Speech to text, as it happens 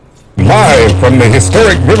From the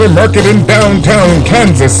historic River Market in downtown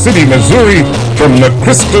Kansas City, Missouri, from the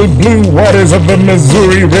crystal blue waters of the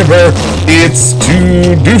Missouri River, it's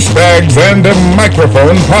Two Douchebags and a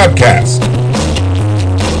Microphone podcast.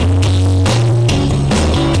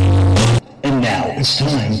 And now it's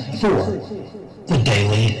time for the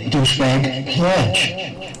Daily Douchebag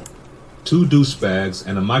Pledge. Two Douchebags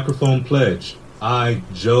and a Microphone Pledge. I,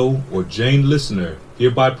 Joe, or Jane Listener,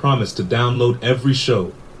 hereby promise to download every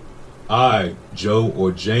show. I, Joe,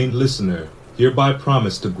 or Jane Listener, hereby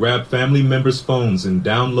promise to grab family members' phones and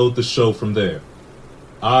download the show from there.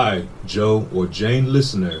 I, Joe, or Jane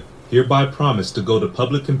Listener, hereby promise to go to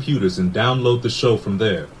public computers and download the show from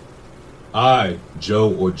there. I,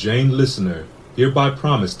 Joe, or Jane Listener, hereby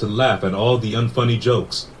promise to laugh at all the unfunny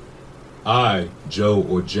jokes. I, Joe,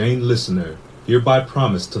 or Jane Listener, hereby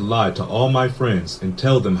promise to lie to all my friends and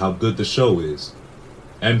tell them how good the show is.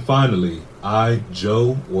 And finally, I,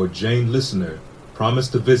 Joe, or Jane Listener, promise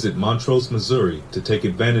to visit Montrose, Missouri to take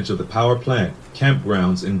advantage of the power plant,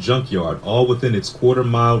 campgrounds, and junkyard all within its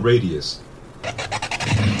quarter-mile radius. The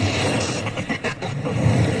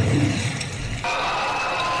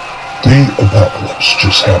apocalypse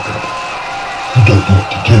just happened. You don't know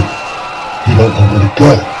what to do. You don't know where to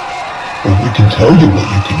go. But we can tell you what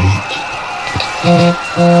you can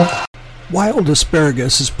eat. Wild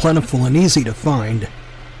asparagus is plentiful and easy to find.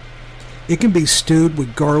 It can be stewed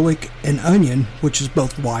with garlic and onion, which is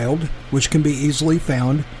both wild, which can be easily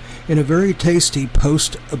found, and a very tasty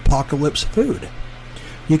post-apocalypse food.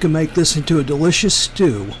 You can make this into a delicious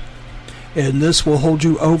stew, and this will hold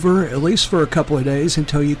you over at least for a couple of days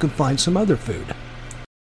until you can find some other food.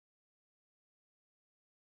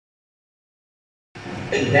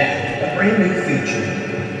 And now, a brand new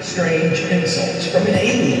feature, Strange Insults from an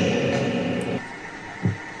Alien.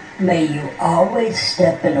 May you always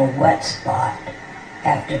step in a wet spot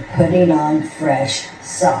after putting on fresh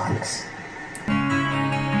socks.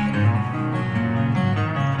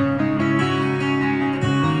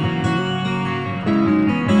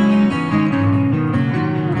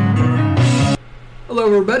 Hello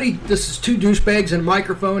everybody, this is Two Douchebags and a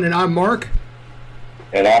Microphone, and I'm Mark.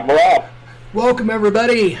 And I'm Rob. Welcome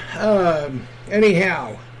everybody.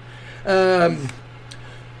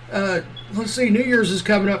 Let's see, New Year's is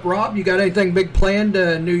coming up. Rob, you got anything big planned?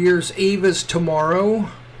 New Year's Eve is tomorrow.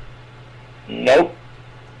 Nope.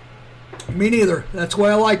 Me neither. That's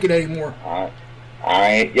why I like it anymore.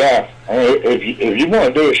 If you want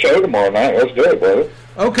to do a show tomorrow night, let's do it, brother.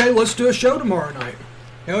 Okay, let's do a show tomorrow night.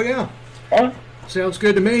 Hell yeah. Huh? Sounds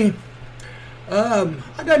good to me. I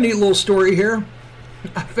got a neat little story here.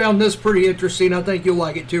 I found this pretty interesting. I think you'll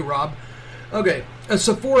like it too, Rob. Okay, a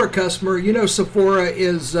Sephora customer. You know Sephora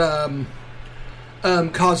is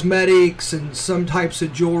cosmetics and some types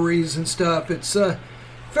of jewelries and stuff. It's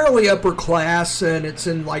fairly upper class, and it's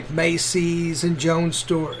in like Macy's and Jones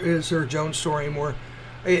Store. Is there a Jones Store anymore?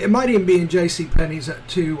 It might even be in JCPenney's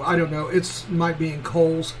too. I don't know. It might be in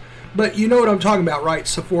Kohl's. But you know what I'm talking about, right?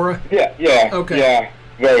 Sephora? Yeah. Okay. Yeah,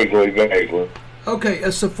 vaguely. Okay,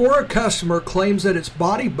 a Sephora customer claims that its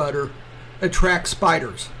body butter attracts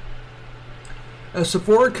spiders. A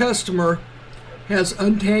Sephora customer has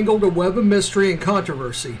untangled a web of mystery and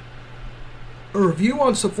controversy. A review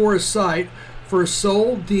on Sephora's site for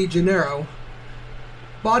Sol de Janeiro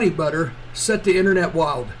body butter set the internet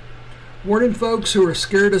wild, warning folks who are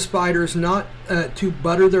scared of spiders not to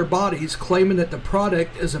butter their bodies, claiming that the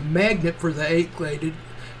product is a magnet for the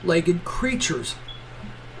eight-legged creatures.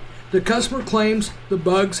 The customer claims the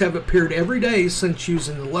bugs have appeared every day since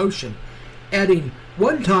using the lotion, adding,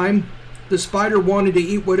 "One time, the spider wanted to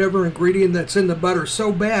eat whatever ingredient that's in the butter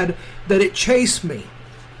so bad that it chased me.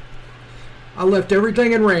 I left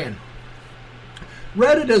everything and ran."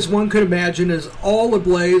 Reddit, as one could imagine, is all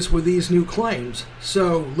ablaze with these new claims.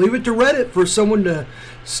 So leave it to Reddit for someone to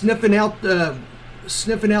sniffing out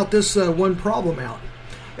this one problem out.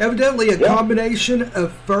 Evidently, a combination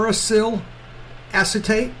of ferrosyl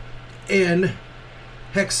acetate and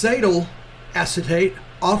hexatyl acetate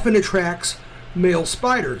often attracts male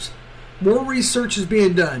spiders. More research is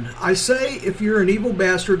being done. I say, if you're an evil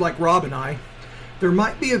bastard like Rob and I, there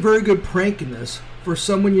might be a very good prank in this for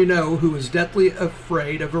someone you know who is deathly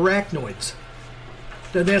afraid of arachnoids.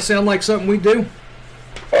 Doesn't that sound like something we do?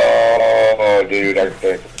 Oh, dude, I can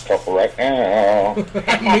think of a couple right now.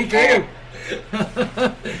 Me too.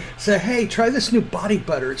 Say, hey, try this new body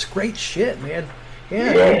butter. It's great shit, man.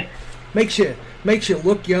 Yeah. Makes you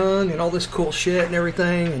look young and all this cool shit and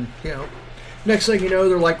everything, and next thing you know,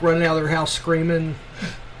 they're like running out of their house screaming.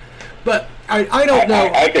 But I don't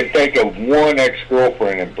know. I can think of one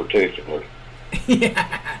ex-girlfriend in particular.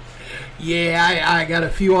 Yeah. Yeah, I got a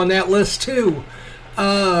few on that list too.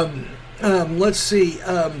 Let's see.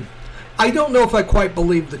 I don't know if I quite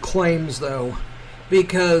believe the claims though,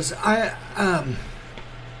 because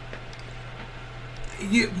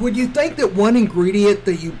would you think that one ingredient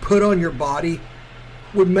that you put on your body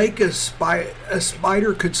would make a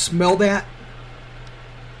spider could smell that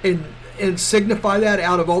and signify that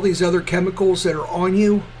out of all these other chemicals that are on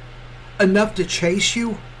you enough to chase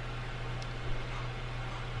you?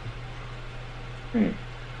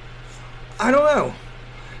 I don't know.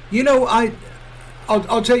 You know,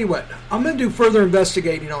 I'll tell you what. I'm going to do further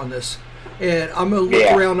investigating on this, and I'm going to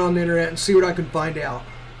look around on the internet and see what I can find out.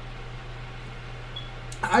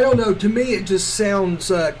 I don't know. To me, it just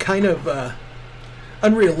sounds kind of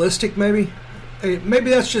unrealistic, maybe. Maybe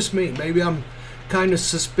that's just me. Maybe I'm kind of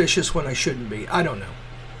suspicious when I shouldn't be. I don't know.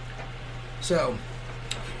 So,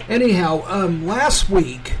 anyhow, last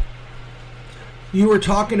week, you were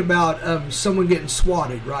talking about someone getting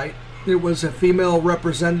swatted, right? It was a female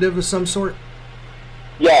representative of some sort?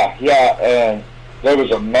 Yeah, and there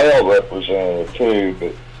was a male representative too,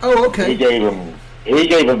 but okay. he gave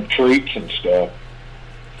him treats and stuff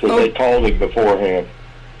because they called him beforehand.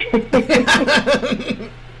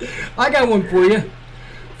 I got one for you.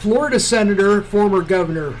 Florida Senator, former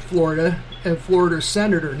governor of Florida, and Florida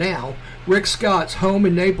Senator now, Rick Scott's home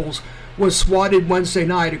in Naples was swatted Wednesday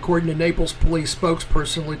night, according to Naples police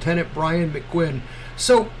spokesperson Lieutenant Brian McGuinn.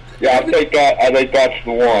 So, yeah, I think that's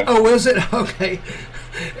the one. Oh, is it? Okay.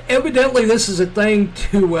 Evidently, this is a thing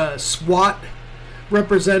to swat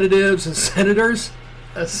representatives and senators.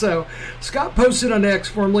 So, Scott posted on X,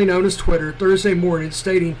 formerly known as Twitter, Thursday morning,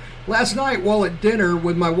 stating, "Last night, while at dinner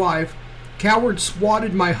with my wife, cowards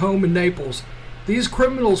swatted my home in Naples. These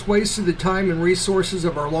criminals wasted the time and resources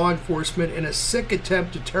of our law enforcement in a sick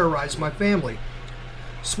attempt to terrorize my family.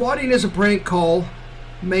 Swatting is a prank call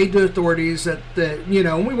made to authorities that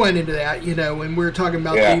and we went into that, and we were talking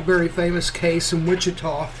about the very famous case in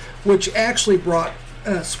Wichita, which actually brought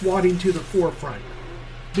swatting to the forefront,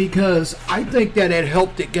 because I think that it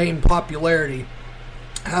helped it gain popularity,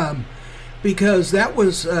 because that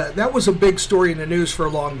was a big story in the news for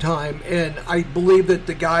a long time, and I believe that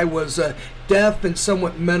the guy was deaf and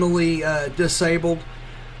somewhat mentally disabled,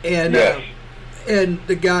 and and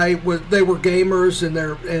the guy they were gamers,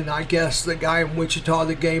 and I guess the guy in Wichita,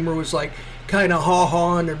 the gamer, was like kind of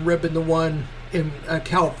haw-hawing and ribbing the one in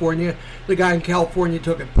California. The guy in California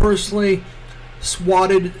took it personally,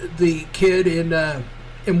 swatted the kid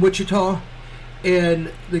in Wichita,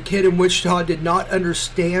 and the kid in Wichita did not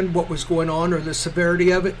understand what was going on or the severity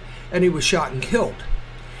of it, and he was shot and killed.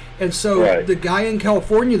 And so the guy in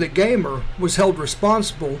California, the gamer, was held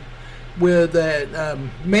responsible with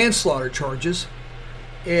manslaughter charges,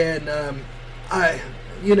 and I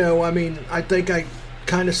think I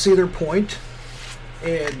kind of see their point.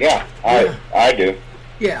 And I do.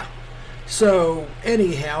 Yeah. So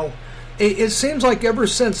anyhow, it seems like ever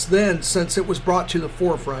since then, since it was brought to the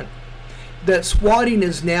forefront, that swatting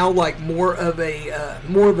is now like more of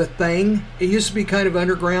a thing. It used to be kind of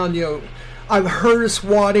underground. I've heard of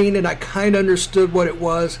swatting and I kind of understood what it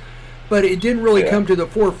was, but it didn't really come to the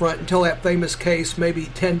forefront until that famous case maybe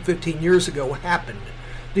 10, 15 years ago happened.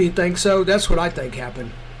 Do you think so? That's what I think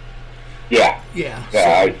happened. Yeah.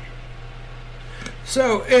 Yeah.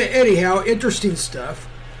 So anyhow, interesting stuff.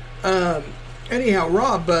 Anyhow,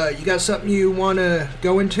 Rob, you got something you want to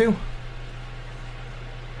go into?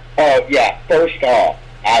 First off,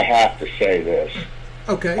 I have to say this.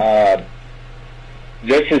 Okay.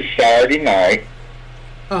 This is Saturday night,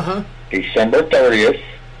 December 30th.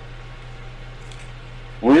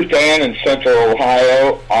 Ruth Ann in Central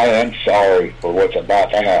Ohio, I am sorry for what's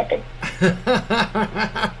about to happen.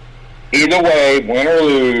 Either way, win or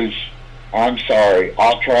lose, I'm sorry.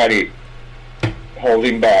 I'll try to hold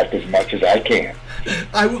him back as much as I can.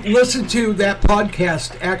 I listened to that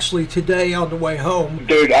podcast actually today on the way home.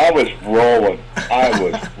 Dude, I was rolling.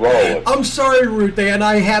 I'm sorry, Ruth Ann.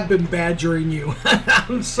 I have been badgering you.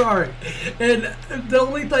 I'm sorry. And the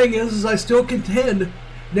only thing is I still contend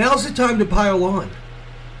now's the time to pile on.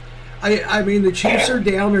 I mean, the Chiefs are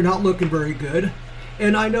down. They're not looking very good.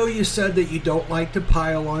 And I know you said that you don't like to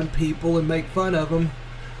pile on people and make fun of them.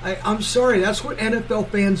 I'm sorry. That's what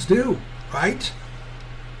NFL fans do, right?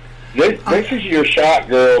 This is your shot,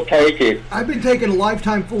 girl. Take it. I've been taking a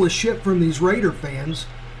lifetime full of shit from these Raider fans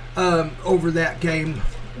over that game,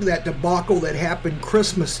 that debacle that happened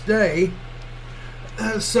Christmas Day.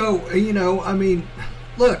 I mean,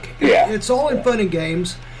 look, it's all in fun and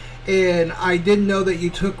games, and I didn't know that you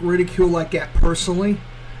took ridicule like that personally,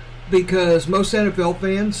 because most NFL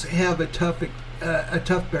fans have a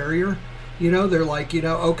tough barrier. They're like,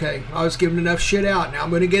 okay, I was giving enough shit out. Now I'm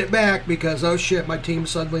going to get it back because, oh shit, my team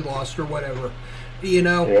suddenly lost or whatever.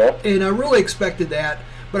 Yeah. And I really expected that.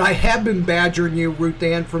 But I have been badgering you, Ruth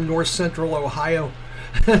Ann from North Central Ohio.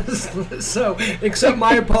 So, accept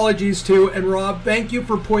my apologies too. And Rob, thank you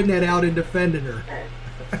for pointing that out and defending her.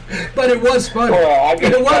 But it was funny. Well, I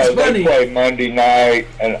just it was funny. They play Monday night,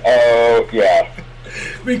 and yeah.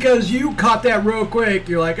 Because you caught that real quick.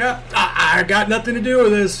 You're like, I got nothing to do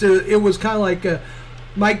with this. It was kind of like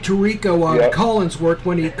Mike Tirico on Collinsworth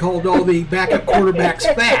when he called all the backup quarterbacks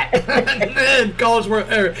fat. And Collinsworth,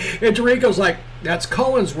 and Tirico's like, that's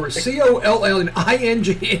Collinsworth, Colling.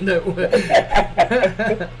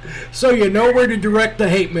 So you know where to direct the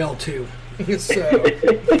hate mail to. So.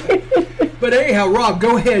 But anyhow, Rob,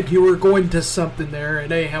 go ahead. You were going to something there,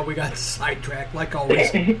 and anyhow, we got sidetracked like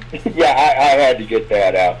always. Yeah, I had to get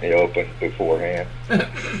that out in the open beforehand.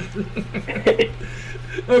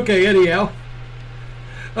 Okay, anyhow.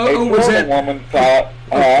 Was that woman thought?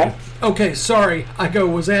 Okay, sorry. I go,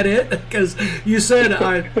 was that it? Because you said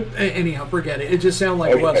anyhow, forget it. It just sounded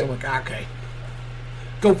like it was. I'm like, okay.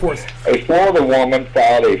 Go forth. A Florida woman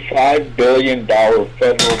filed a $5 billion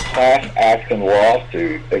federal class action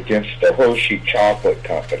lawsuit against the Hershey Chocolate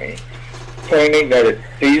Company, claiming that its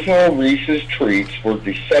seasonal Reese's treats were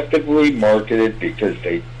deceptively marketed because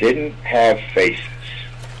they didn't have faces.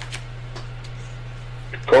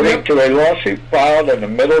 According to a lawsuit filed in the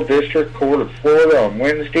Middle District Court of Florida on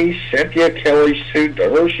Wednesday, Cynthia Kelly sued the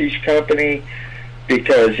Hershey's Company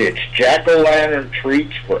because its jack-o'-lantern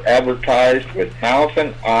treats were advertised with mouth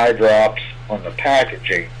and eye drops on the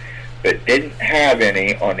packaging, but didn't have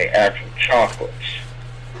any on the actual chocolates.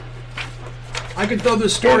 I can throw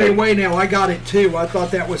this story away now. I got it too. I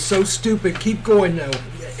thought that was so stupid. Keep going though.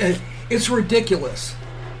 It's ridiculous.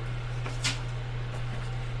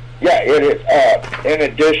 Yeah, it is. In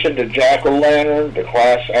addition to jack-o'-lantern, the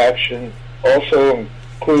class action also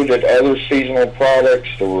included other seasonal products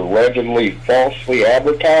that were allegedly falsely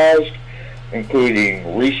advertised,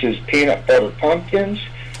 including Reese's Peanut Butter Pumpkins,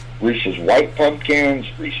 Reese's White Pumpkins,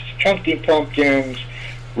 Reese's Chunky Pumpkins,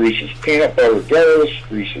 Reese's Peanut Butter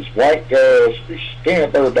Ghosts, Reese's White Ghosts, Reese's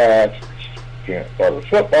Peanut Butter Bags, Reese's Peanut Butter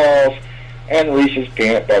Footballs, and Reese's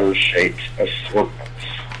Peanut Butter Shapes assortments.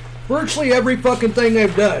 Virtually every fucking thing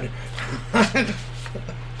they've done.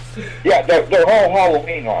 Yeah, their whole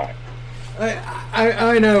Halloween line.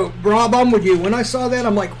 I know, Rob, I'm with you. When I saw that,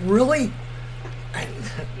 I'm like, really?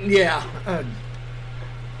 Yeah.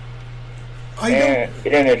 And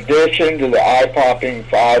in addition to the eye-popping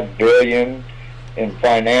 $5 billion in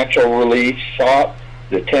financial relief sought,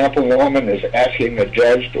 the Tampa woman is asking the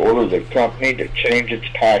judge to order the company to change its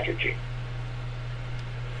packaging.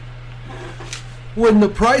 When the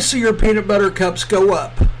price of your peanut butter cups go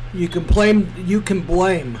up, you can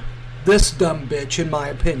blame this dumb bitch, in my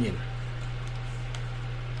opinion.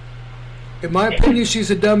 In my opinion,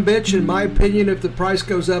 she's a dumb bitch. In my opinion, if the price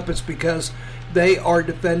goes up, it's because they are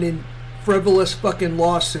defending frivolous fucking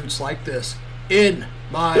lawsuits like this. In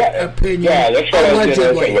my opinion, yeah, that's what allegedly. I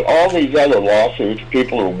was saying. With all these other lawsuits,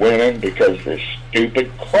 people are winning because they're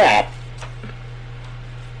stupid crap.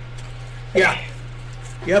 Yeah.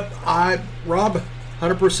 Yep. Rob,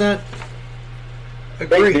 100%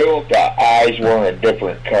 agree. They knew if the eyes were a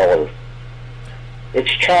different color.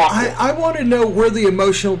 It's chocolate. I want to know where the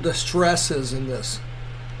emotional distress is in this.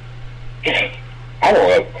 I don't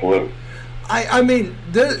have a clue. I mean,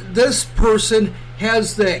 this person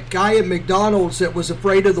has that guy at McDonald's that was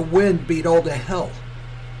afraid of the wind beat all to hell.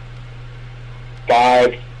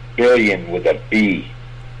 $5 billion with a B.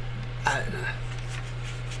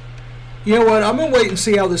 You know what? I'm going to wait and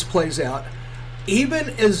see how this plays out.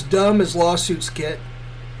 Even as dumb as lawsuits get,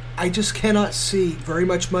 I just cannot see very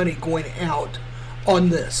much money going out on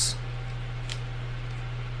this.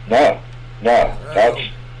 No, that's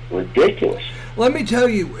ridiculous. Let me tell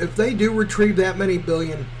you, if they do retrieve that many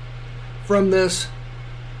billion from this,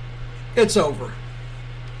 it's over.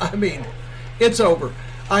 I mean, it's over.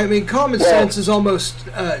 I mean, common sense has almost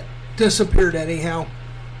disappeared anyhow.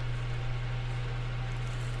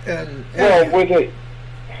 And with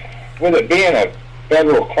it being a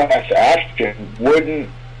federal class action, wouldn't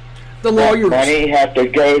the lawyers money have to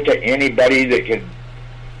go to anybody that can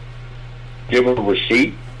give a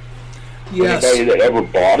receipt? Yes. Anybody that ever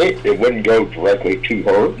bought it, it wouldn't go directly to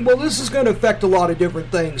her. Well, this is going to affect a lot of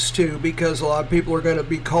different things too, because a lot of people are going to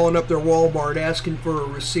be calling up their Walmart asking for a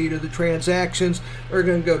receipt of the transactions. They're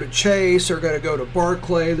going to go to Chase, they're going to go to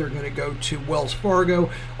Barclay, they're going to go to Wells Fargo,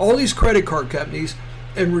 all these credit card companies,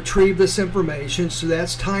 and retrieve this information. So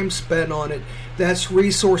that's time spent on it, that's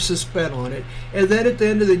resources spent on it, and then at the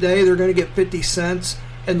end of the day they're going to get 50 cents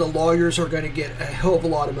and the lawyers are going to get a hell of a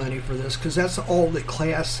lot of money for this, because that's all that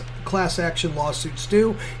class action lawsuits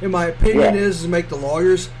do, in my opinion, is make the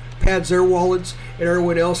lawyers pads their wallets and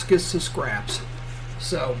everyone else gets the scraps.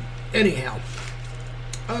 So anyhow,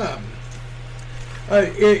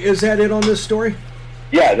 is that it on this story?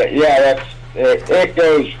 That's it.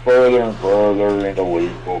 Goes further and further into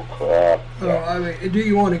legal crap. I mean, do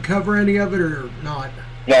you want to cover any of it or not?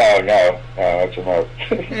 No, that's enough.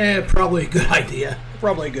 Probably a good idea.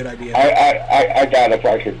 I doubt if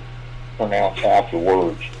I could pronounce half the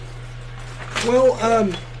words. Well,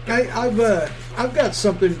 I've got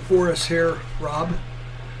something for us here, Rob.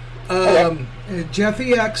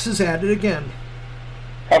 Jeffy X is at it again.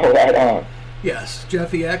 Oh, right on. Yes,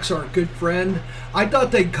 Jeffy X, our good friend. I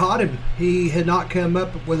thought they'd caught him. He had not come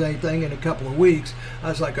up with anything in a couple of weeks. I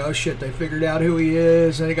was like, oh shit, they figured out who he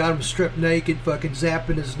is, and they got him stripped naked, fucking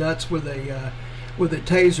zapping his nuts with a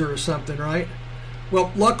taser or something, right?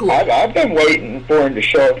 Well, luckily, I've been waiting for him to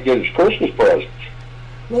show up to get his Christmas presents.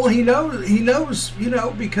 Well, he knows,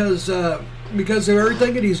 because of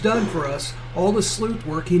everything that he's done for us, all the sleuth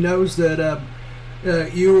work. He knows that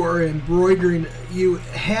you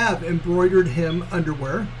have embroidered him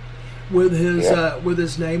underwear with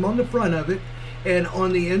his name on the front of it, and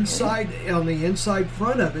on the inside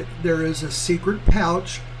front of it, there is a secret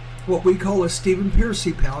pouch, what we call a Stephen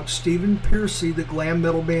Pearcy pouch. Stephen Pearcy, the glam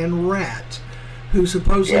metal band Rat, who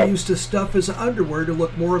supposedly used to stuff his underwear to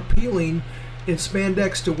look more appealing in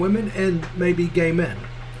spandex to women and maybe gay men.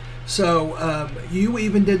 So you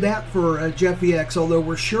even did that for Jeffy X, although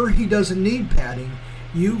we're sure he doesn't need padding.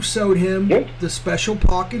 You sewed him the special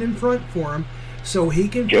pocket in front for him, so he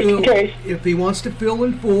can feel, if he wants to feel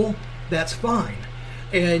in full, that's fine.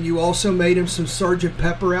 And you also made him some Sgt.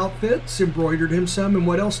 Pepper outfits, embroidered him some, and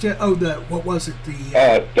what else did? Oh, what was it?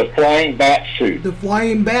 The flying bat suit. The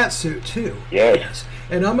flying bat suit too. Yes.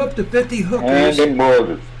 And I'm up to 50 hookers. And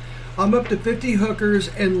embroidered. I'm up to 50 hookers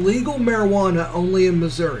and legal marijuana only in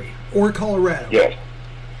Missouri or Colorado. Yes.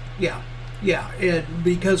 Yeah, and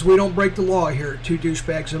because we don't break the law here at Two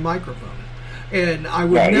Douchebags and Microphone. And I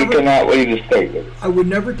would never. He cannot leave the state. I would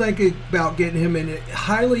never think about getting him in a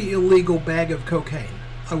highly illegal bag of cocaine.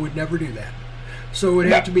 I would never do that. So it would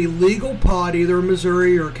have to be legal pot, either in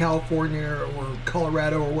Missouri or California or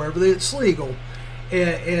Colorado or wherever it's legal,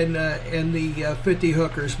 and the 50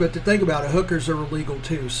 hookers. But to think about it, hookers are illegal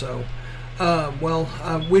too. So,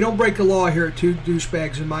 we don't break the law here at Two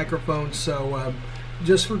Douchebags and Microphones. So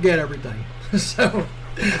just forget everything. So.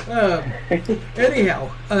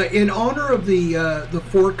 Anyhow, in honor of the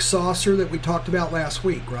fork saucer that we talked about last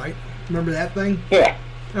week, right? Remember that thing? Yeah.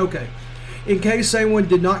 Okay. In case anyone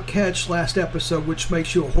did not catch last episode, which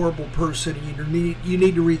makes you a horrible person, and you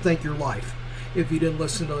need to rethink your life if you didn't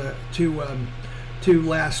listen to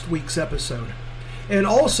last week's episode. And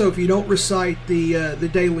also, if you don't recite the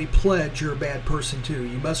daily pledge, you're a bad person too.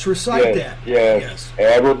 You must recite that. Yes.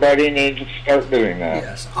 Everybody needs to start doing that.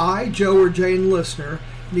 Yes. I, Joe or Jane listener,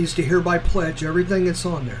 needs to hereby pledge everything that's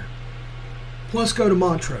on there. Plus go to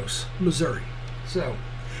Montrose, Missouri. So,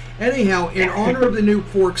 anyhow, in honor of the new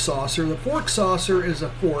fork saucer, the fork saucer is a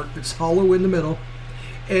fork that's hollow in the middle,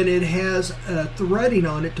 and it has threading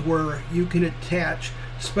on it to where you can attach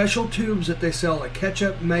special tubes that they sell, like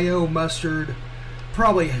ketchup, mayo, mustard,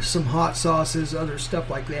 probably some hot sauces, other stuff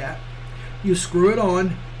like that. You screw it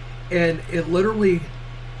on, and it literally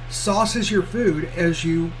sauces your food as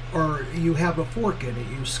you have a fork in it.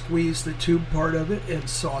 You squeeze the tube part of it, and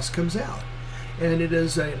sauce comes out. And it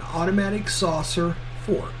is an automatic saucer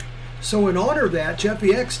fork. So in honor of that,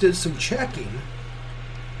 Jeffy X did some checking,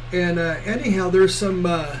 and anyhow, there's some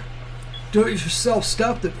do-it-yourself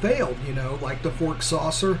stuff that failed. Like the fork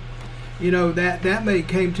saucer. That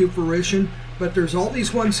came to fruition. But there's all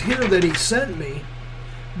these ones here that he sent me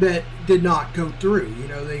that did not go through.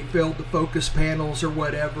 They failed the focus panels or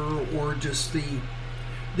whatever, or just the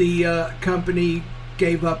company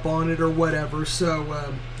gave up on it or whatever.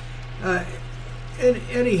 So,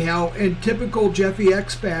 anyhow, in typical Jeffy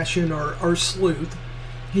X fashion, or sleuth,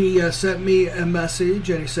 he sent me a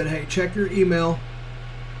message and he said, "Hey, check your email.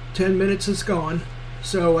 10 minutes is gone."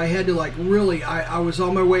 So I had to I was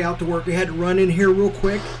on my way out to work. I had to run in here real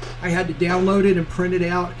quick. I had to download it and print it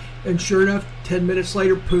out. And sure enough, 10 minutes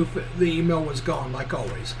later, poof, the email was gone, like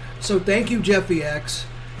always. So thank you, Jeffy X.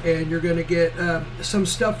 And you're going to get some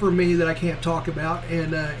stuff from me that I can't talk about.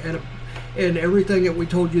 And everything that we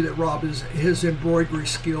told you that Rob, his embroidery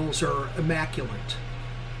skills are immaculate.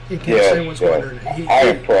 In case anyone's wondering. I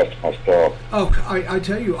impressed myself. Oh, I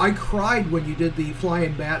tell you, I cried when you did the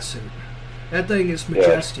flying bat suit. That thing is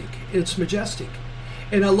majestic. Yeah. It's majestic.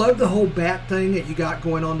 And I love the whole bat thing that you got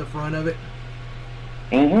going on the front of it.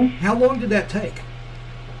 Mm-hmm. How long did that take?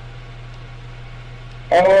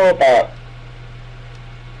 Oh, about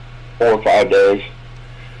 4 or 5 days.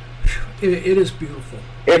 It is beautiful.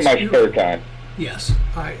 In my spare time. Yes,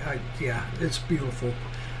 yeah, it's beautiful.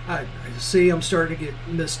 I see. I'm starting to get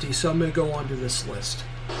misty, so I'm going to go on to this list.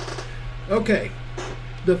 Okay,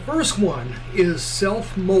 the first one is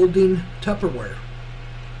self-molding Tupperware.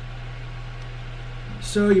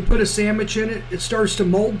 So you put a sandwich in it, it starts to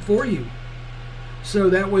mold for you. So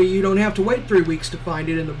that way you don't have to wait 3 weeks to find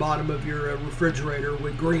it in the bottom of your refrigerator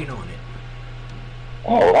with green on it.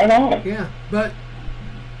 Oh, right on. Yeah, but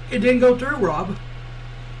it didn't go through, Rob.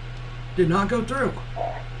 Did not go through.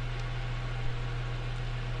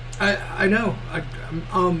 I know.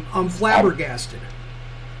 I'm flabbergasted.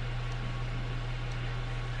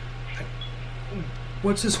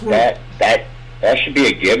 What's this world? That should be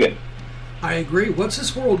a given. I agree. What's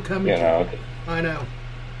this world coming to? I know.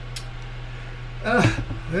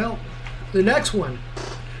 Well, the next one,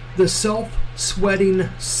 the self-sweating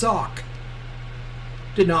sock,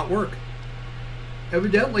 did not work.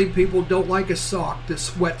 Evidently, people don't like a sock that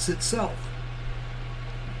sweats itself.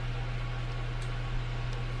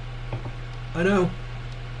 I know.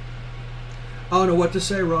 I don't know what to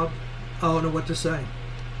say, Rob. I don't know what to say.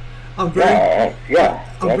 I'm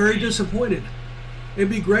very disappointed. It'd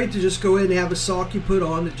be great to just go ahead and have a sock you put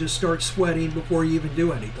on that just starts sweating before you even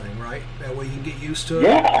do anything, right? That way you can get used to it.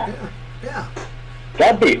 Yeah.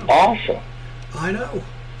 That'd be awesome. I know.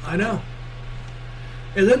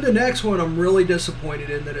 And then the next one I'm really disappointed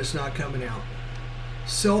in that it's not coming out.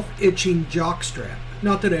 Self-itching jockstrap.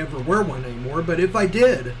 Not that I ever wear one anymore, but if I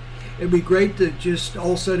did, it'd be great to just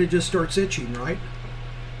all of a sudden it just starts itching, right?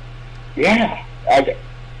 Yeah.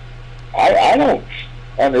 I don't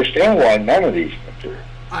understand why none of these went through.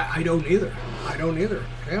 I don't either.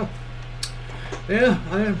 Yeah,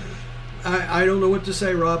 I don't know what to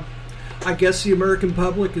say, Rob. I guess the American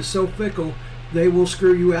public is so fickle, they will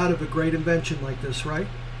screw you out of a great invention like this, right?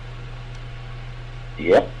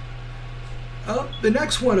 Yep. The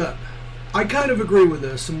next one up. I kind of agree with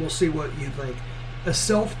this, and we'll see what you think. A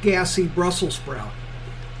self-gassy Brussels sprout.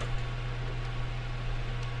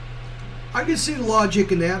 I can see the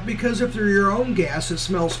logic in that, because if they're your own gas, it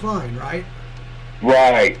smells fine, right?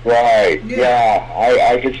 Right. Yeah,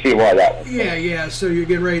 I could see why that was. Yeah, so you're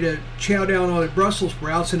getting ready to chow down on the Brussels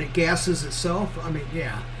sprouts and it gasses itself? I mean,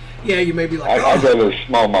 yeah, you may be like, I'd rather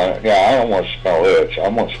smell mine. Yeah, I don't want to smell it. I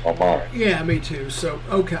want to smell mine. Yeah, me too. So,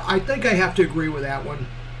 okay, I think I have to agree with that one.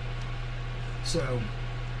 So,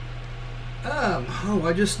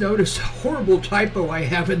 I just noticed a horrible typo I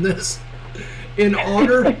have in this. In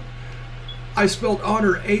honor, I spelled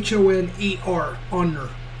honor, H-O-N-E-R, honor.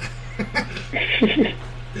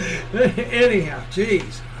 Anyhow,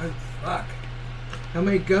 jeez, fuck. How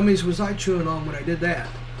many gummies was I chewing on when I did that?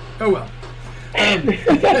 Oh well.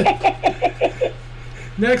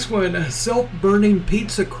 Next one, self-burning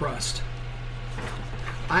pizza crust.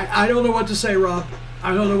 I don't know what to say, Rob.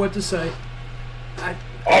 I don't know what to say. I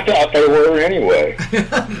thought they were anyway.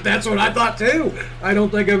 That's what I thought too. I don't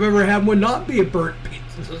think I've ever had one not be a burnt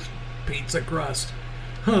pizza crust.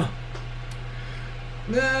 Huh.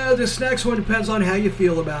 This next one depends on how you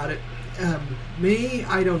feel about it. Me,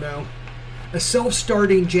 I don't know. A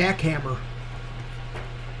self-starting jackhammer.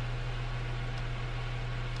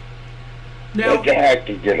 Now, the jack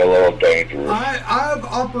can get a little dangerous. I've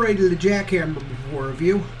operated a jackhammer before, have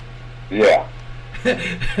you? Yeah.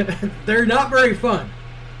 They're not very fun.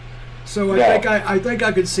 So I think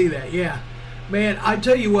I could see that. Yeah, man. I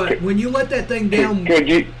tell you what, when you let that thing down, could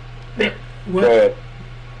you? What? Go ahead.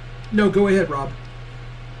 No, go ahead, Rob.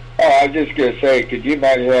 Oh, I was just gonna say, could you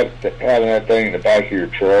imagine having that thing in the back of your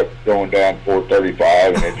truck going down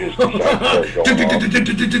 435 and it just decides to start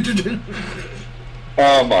going off?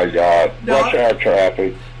 Oh my God! Rush hour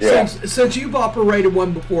traffic. Yeah. Since you've operated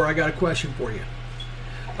one before, I got a question for you.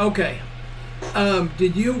 Okay.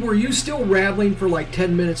 Were you still rattling for like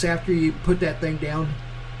 10 minutes after you put that thing down?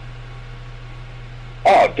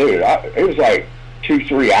 Oh, dude, it was like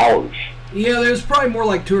 2-3 hours. Yeah, it was probably more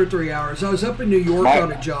like 2 or 3 hours. I was up in New York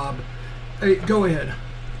on a job. Hey, go ahead.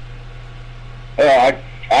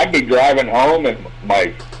 I'd be driving home and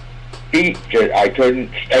my feet, I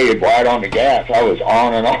couldn't stay right on the gas. I was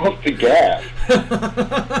on and off the gas. I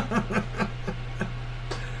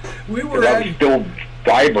was still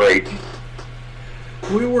vibrating.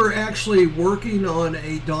 We were actually working on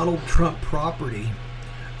a Donald Trump property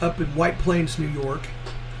up in White Plains, New York,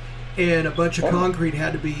 and a bunch of concrete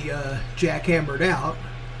had to be jackhammered out.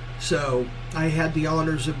 So I had the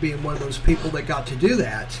honors of being one of those people that got to do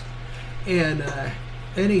that. And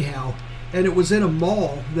anyhow, and it was in a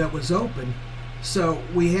mall that was open, So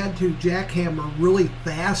we had to jackhammer really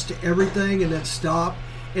fast to everything and then stop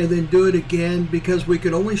and then do it again because we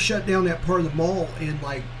could only shut down that part of the mall in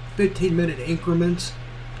like 15-minute increments.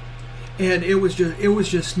 And it was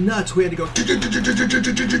just nuts. We had to go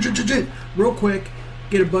real quick,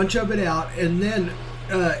 get a bunch of it out, and then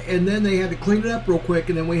they had to clean it up real quick,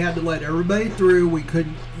 and then we had to let everybody through. We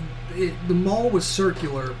couldn't. The mall was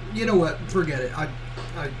circular. You know what? Forget it.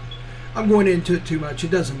 I'm going into it too much.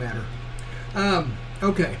 It doesn't matter.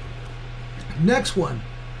 Okay. Next one,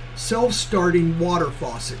 self-starting water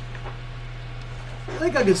faucet. I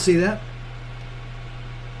think I could see that.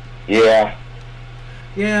 Yeah.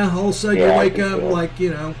 Yeah, all of a sudden you wake up like,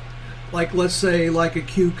 like let's say like a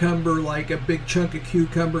cucumber, like a big chunk of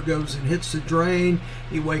cucumber goes and hits the drain.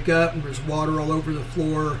 You wake up and there's water all over the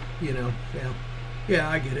floor, Yeah,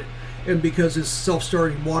 I get it. And because it's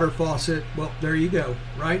self-starting water faucet, well, there you go,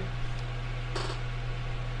 right?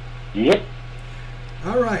 Yep.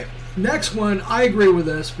 All right. Next one, I agree with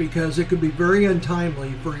this because it could be very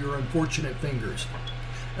untimely for your unfortunate fingers.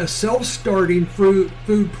 A self-starting food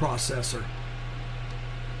processor.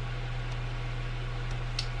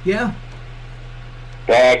 Yeah.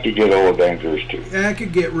 That could get old dangerous too. That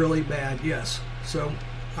could get really bad, yes. So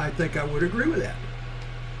I think I would agree with that.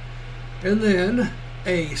 And then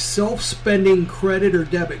a self-spending credit or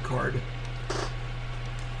debit card.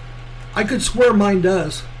 I could swear mine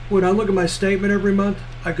does. When I look at my statement every month,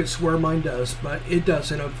 I could swear mine does, but it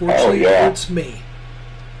doesn't. Unfortunately, It's me.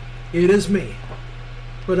 It is me.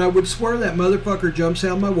 But I would swear that motherfucker jumps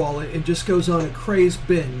out of my wallet and just goes on a crazed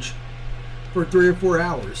binge for 3 or 4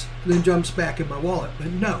 hours, then jumps back in my wallet. But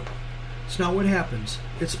no, it's not what happens.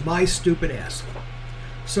 It's my stupid ass.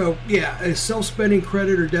 So yeah, a self-spending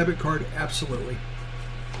credit or debit card, absolutely.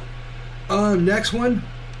 Next one,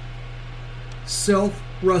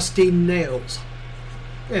 self-rusting nails.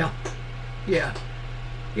 Yeah,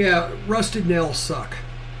 rusted nails suck.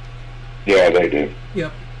 Yeah, they do.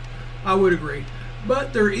 Yep, I would agree.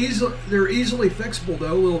 But they're easily fixable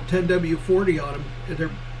though. A little 10W40 on them, and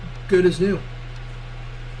they're good as new.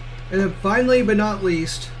 And then finally, but not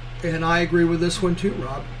least, and I agree with this one too,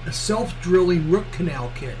 Rob, a self-drilling root canal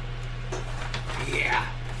kit. Yeah.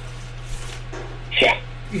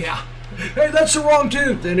 Hey, that's the wrong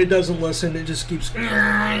tooth. And it doesn't listen. It just keeps. Oh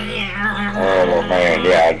man,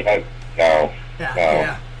 no.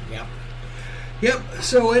 Yeah. Yep.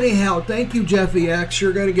 So anyhow, thank you, Jeffy X.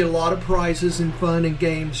 You're going to get a lot of prizes and fun and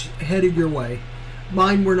games headed your way.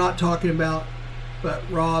 Mine we're not talking about, but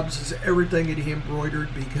Rob's is everything that he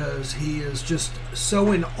embroidered because he is just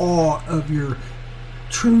so in awe of your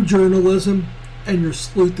true journalism and your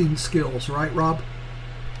sleuthing skills, right, Rob?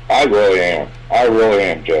 I really am,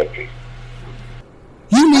 Jeffy.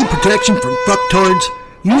 You need protection from fucktards.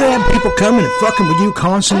 You have people coming and fucking with you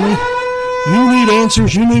constantly. You need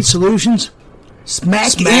answers. You need solutions.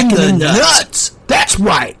 Smack in the nuts. That's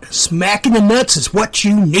right. Smack in the nuts is what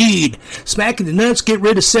you need. Smack in the nuts, get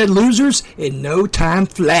rid of said losers in no time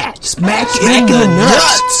flat. Smack in the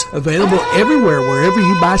nuts. Available everywhere wherever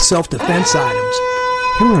you buy self-defense items.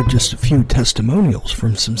 Here are just a few testimonials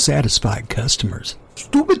from some satisfied customers.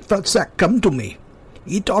 Stupid fucksack come to me.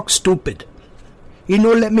 He talk stupid. He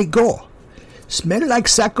no let me go. Smell like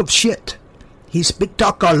sack of shit. He spit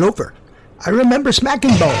talk all over. I remember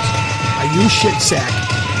smacking balls. I use shit sack.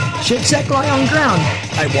 Shit sack lie on ground.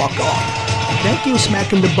 I walk off. Thank you,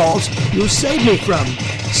 smacking the balls. You saved me from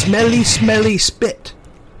smelly spit.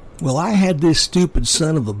 Well, I had this stupid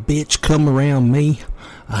son of a bitch come around me.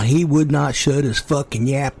 He would not shut his fucking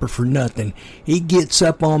yapper for nothing. He gets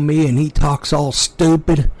up on me and he talks all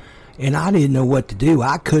stupid. And I didn't know what to do.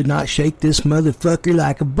 I could not shake this motherfucker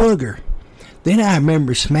like a booger. Then I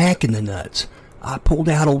remember smacking the nuts. I pulled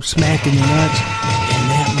out old smacking the nuts, and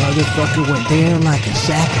that motherfucker went down like a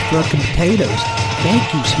sack of fucking potatoes.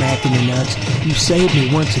 Thank you, smacking the nuts. You saved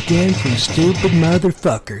me once again from stupid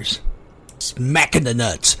motherfuckers. Smacking the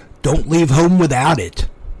nuts. Don't leave home without it.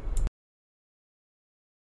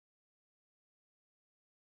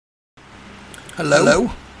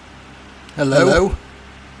 Hello?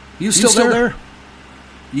 You still there?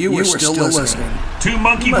 You were still listening. Two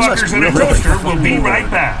monkey fuckers and a toaster will be right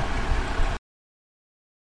back.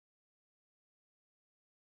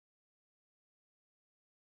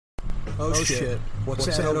 Oh shit. What's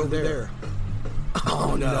that over there?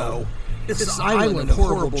 Oh no. It's this island of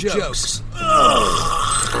horrible jokes.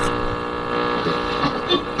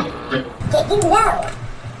 Did you know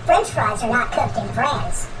French fries are not cooked in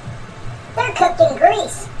France? They're cooked in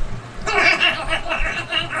grease.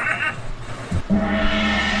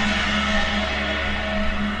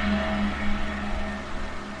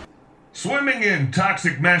 Swimming in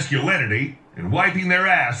toxic masculinity and wiping their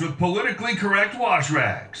ass with politically correct wash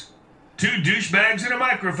rags. 2 douchebags and a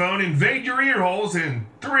microphone invade your ear holes in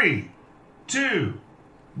 3, 2,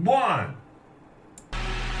 1.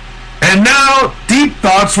 And now, Deep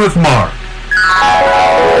Thoughts with Mark.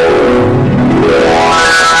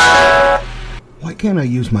 Why can't I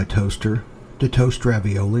use my toaster to toast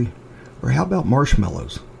ravioli? Or how about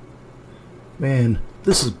marshmallows? Man,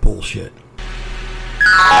 this is bullshit.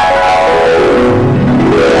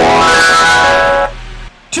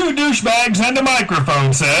 Two douchebags and a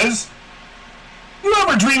microphone says, you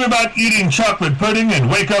ever dream about eating chocolate pudding and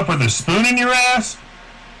wake up with a spoon in your ass?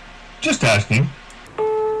 Just asking.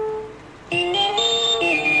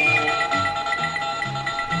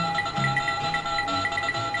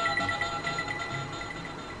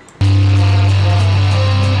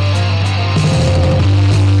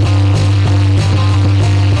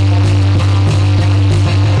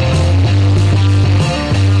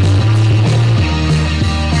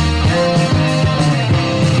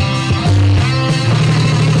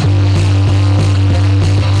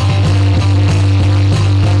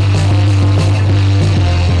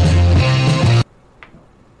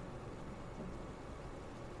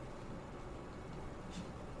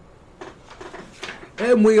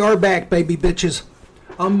 And we are back, baby bitches.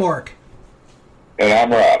 I'm Mark. And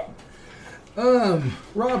I'm Rob.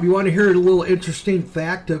 Rob, you want to hear a little interesting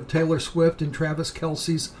fact of Taylor Swift and Travis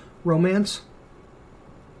Kelce's romance?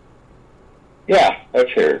 Yeah,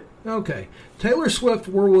 let's hear it. Okay. Taylor Swift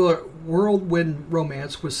whirlwind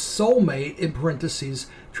romance with soulmate, in parentheses,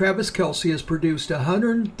 Travis Kelce has produced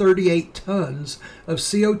 138 tons of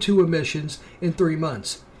CO2 emissions in 3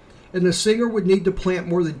 months. And the singer would need to plant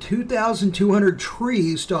more than 2,200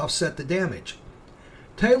 trees to offset the damage.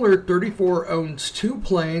 Taylor, 34, owns 2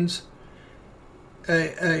 planes,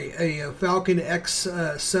 a Falcon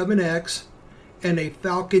X7X and a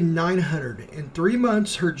Falcon 900. In 3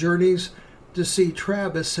 months, her journeys to see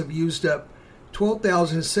Travis have used up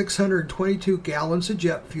 12,622 gallons of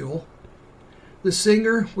jet fuel. The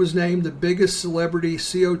singer was named the biggest celebrity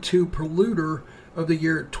CO2 polluter of the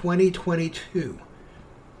year 2022.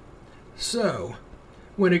 So,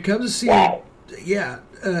 when it comes to seeing,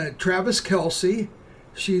 Travis Kelce,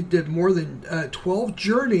 she did more than 12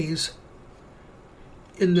 journeys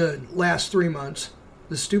in the last 3 months.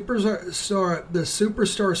 The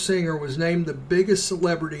superstar singer was named the biggest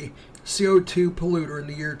celebrity CO2 polluter in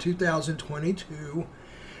the year 2022,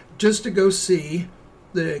 just to go see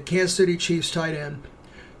the Kansas City Chiefs tight end.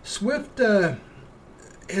 Swift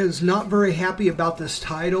is not very happy about this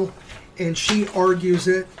title, and she argues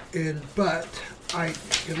it. But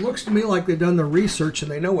it looks to me like they've done the research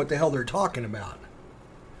and they know what the hell they're talking about.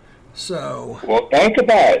 So, well, think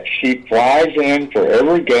about it. She flies in for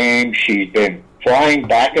every game. She's been flying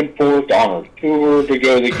back and forth on her tour to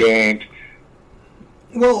go to the games.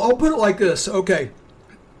 Well, I'll put it like this. Okay,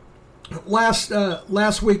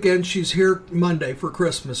 last weekend she's here Monday for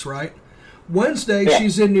Christmas, right? Wednesday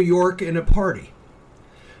she's in New York in a party.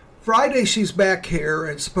 Friday she's back here,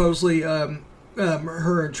 and supposedly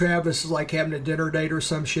her and Travis is like having a dinner date or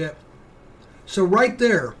some shit. So right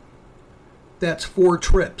there, that's 4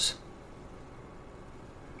 trips.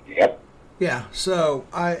 Yep. Yeah, so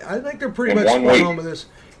I think they're pretty much going on with this.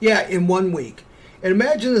 Yeah, in 1 week. And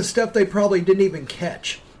imagine the stuff they probably didn't even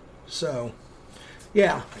catch. So,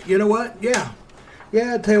 yeah, you know what? Yeah,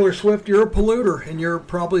 Taylor Swift, you're a polluter, and you're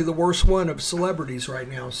probably the worst one of celebrities right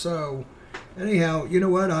now. So, anyhow, you know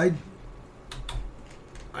what? I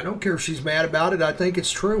don't care if she's mad about it. I think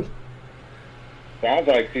it's true. Sounds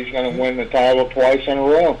like she's going to win the title twice in a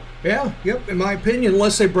row. Yeah, yep, in my opinion,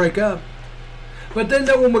 unless they break up. But then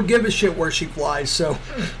no one would give a shit where she flies, so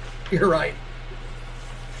you're right.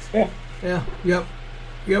 Yeah. Yeah,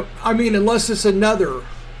 yep. I mean, unless it's another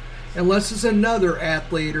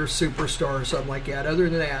athlete or superstar or something like that. Other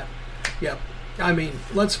than that, yep. I mean,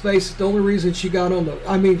 let's face it, the only reason she got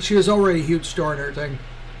on she was already a huge star and everything.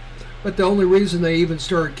 But the only reason they even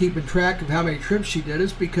started keeping track of how many trips she did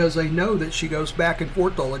is because they know that she goes back and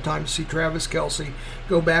forth all the time to see Travis Kelce,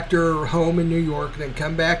 go back to her home in New York, then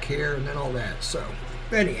come back here, and then all that. So,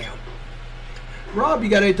 anyhow. Rob, you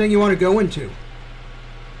got anything you want to go into?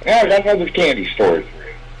 Yeah, I got another candy story for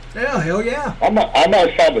you. Yeah, hell yeah. I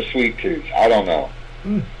must have a sweet tooth. I don't know.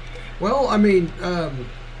 Well, I mean,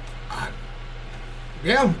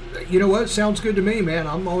 yeah, you know what? Sounds good to me, man.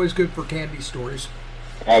 I'm always good for candy stories.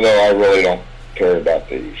 Although I really don't care about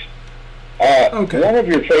these. Okay. One of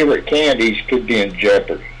your favorite candies could be in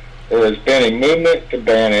jeopardy. There has been a movement to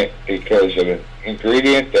ban it because of an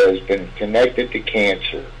ingredient that has been connected to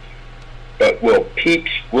cancer. But will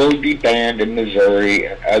Peeps be banned in Missouri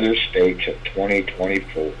and other states in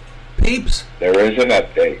 2024? Peeps? There is an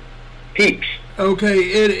update. Peeps. Okay,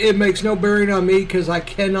 it makes no bearing on me because I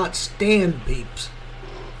cannot stand Peeps.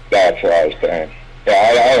 That's what I was saying.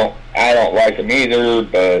 Yeah, I don't like them either,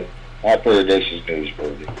 but I've heard this is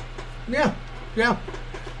newsworthy. Yeah.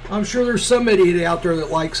 I'm sure there's some idiot out there that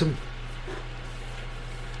likes them.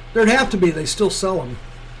 There'd have to be. They still sell them.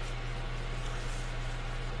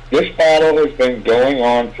 This battle has been going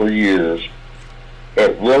on for years,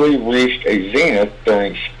 but really reached a zenith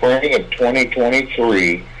during spring of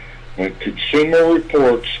 2023 when Consumer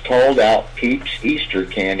Reports called out Peeps Easter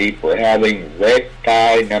candy for having red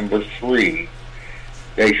dye number 3.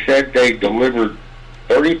 They said they delivered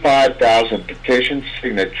 35,000 petition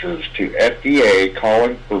signatures to FDA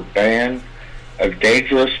calling for ban of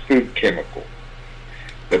dangerous food chemical.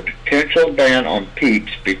 The potential ban on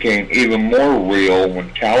Peeps became even more real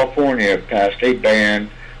when California passed a ban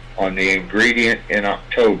on the ingredient in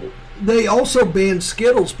October. They also banned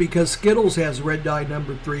Skittles because Skittles has red dye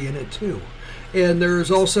number 3 in it too. And there's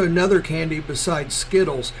also another candy besides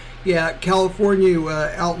Skittles. Yeah, California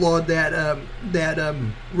outlawed that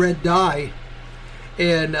red dye,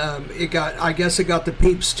 and I guess it got the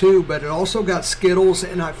Peeps too, but it also got Skittles,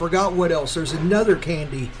 and I forgot what else. There's another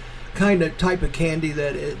candy, type of candy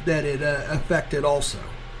that it affected also.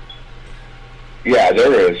 Yeah,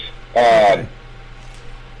 there is. Okay.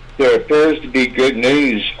 There appears to be good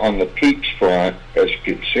news on the Peeps front, as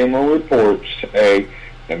Consumer Reports say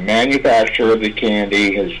the manufacturer of the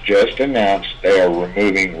candy has just announced they are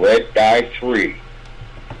removing red dye 3.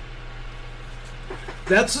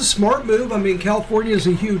 That's a smart move. I mean, California is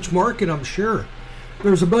a huge market, I'm sure.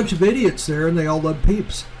 There's a bunch of idiots there, and they all love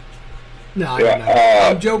Peeps. No,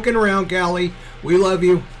 I'm joking around, Callie. We love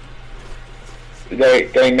you.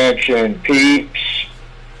 They mentioned Peeps,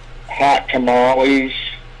 Hot Tamales.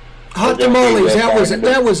 Hot Tamales,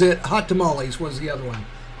 that was it. Hot Tamales was the other one.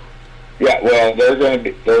 Yeah, well, they're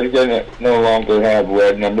gonna no longer have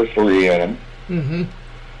red number 3 in them. Mm-hmm.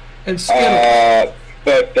 And Skittles.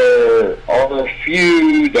 But there are a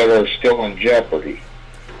few that are still in jeopardy.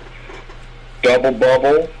 Double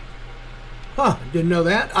Bubble. Huh, didn't know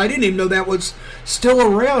that. I didn't even know that was still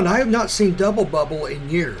around. I have not seen Double Bubble in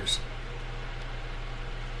years.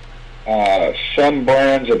 Some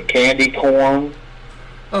brands of candy corn.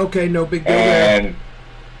 Okay, no big deal there.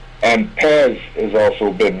 And Pez has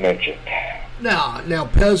also been mentioned. Now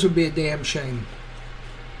Pez would be a damn shame.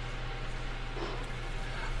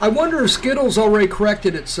 I wonder if Skittles already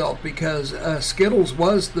corrected itself, because Skittles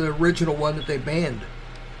was the original one that they banned.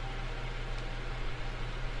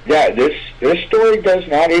 Yeah, this story does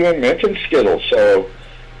not even mention Skittles, so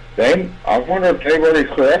I wonder if they've already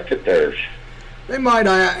corrected theirs. They might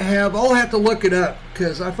have. I'll have to look it up,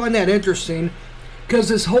 because I find that interesting. Because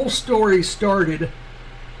this whole story started,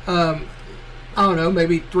 I don't know,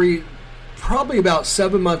 probably about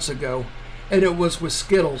 7 months ago, and it was with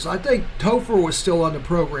Skittles. I think Topher was still on the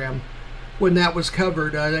program when that was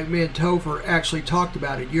covered. I think me and Topher actually talked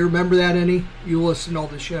about it. You remember that, any? You listen to all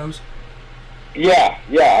the shows? Yeah,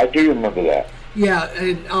 I do remember that. Yeah,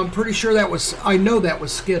 and I'm pretty sure I know that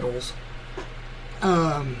was Skittles.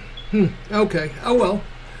 Okay, oh well.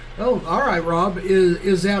 Oh, all right, Rob.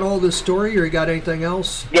 Is that all the story, or you got anything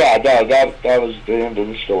else? Yeah, that was the end of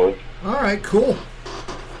the story. All right, cool.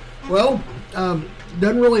 Well,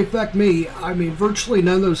 doesn't really affect me. I mean, virtually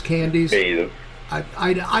none of those candies. Me either.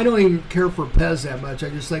 I don't even care for Pez that much. I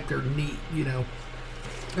just think they're neat, you know.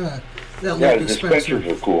 That the dispensers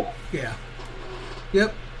are cool. Yeah.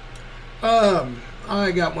 Yep.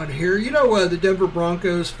 I got one here. You know, the Denver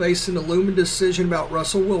Broncos facing a looming decision about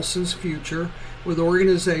Russell Wilson's future, where the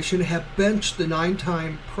organization have benched the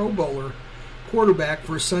 9-time Pro Bowler quarterback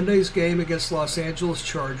for Sunday's game against Los Angeles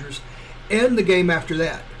Chargers and the game after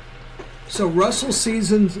that. So Russell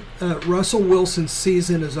Wilson's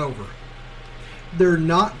season is over. They're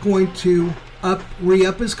not going to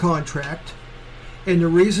re-up his contract, and the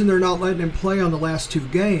reason they're not letting him play on the last 2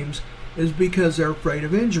 games is because they're afraid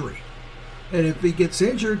of injury. And if he gets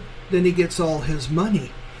injured, then he gets all his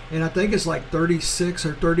money. And I think it's like 36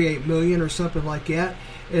 or 38 million or something like that.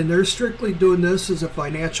 And they're strictly doing this as a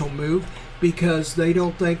financial move because they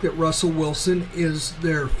don't think that Russell Wilson is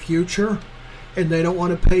their future, and they don't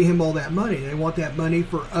want to pay him all that money. They want that money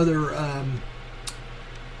for other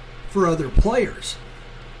players.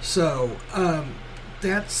 So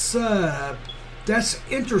that's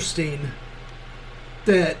interesting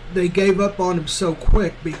that they gave up on him so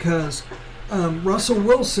quick, because Russell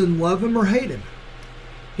Wilson, love him or hate him,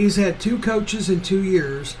 he's had 2 coaches in 2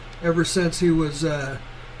 years ever since he was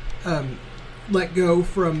let go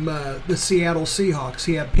from the Seattle Seahawks.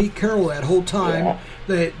 He had Pete Carroll that whole time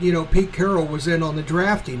that, Pete Carroll was in on the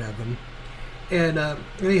drafting of him. And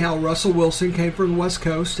anyhow, Russell Wilson came from the West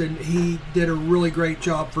Coast, and he did a really great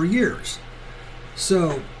job for years.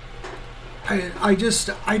 So I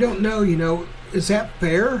don't know, is that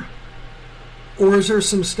fair? Or is there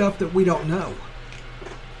some stuff that we don't know?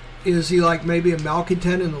 Is he like maybe a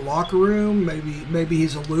malcontent in the locker room? Maybe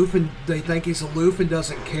he's aloof and they think he's aloof and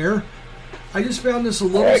doesn't care. I just found this a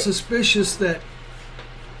little suspicious that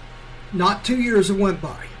not 2 years have went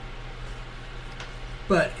by.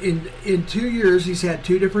 But in 2 years, he's had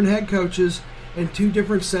 2 different head coaches and 2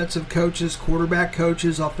 different sets of coaches, quarterback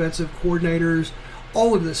coaches, offensive coordinators,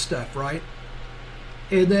 all of this stuff, right?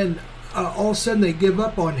 And then all of a sudden they give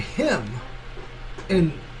up on him,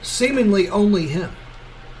 and seemingly only him.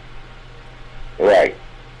 Right.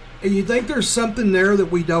 And you think there's something there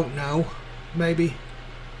that we don't know, maybe?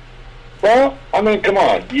 Well, I mean, come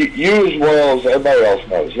on. You as well as everybody else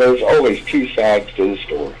knows, there's always 2 sides to the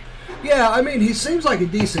story. Yeah, I mean, he seems like a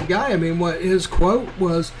decent guy. I mean, what his quote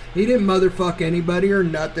was, he didn't motherfuck anybody or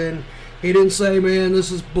nothing. He didn't say, man,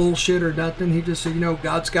 this is bullshit or nothing. He just said,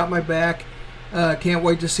 God's got my back. Can't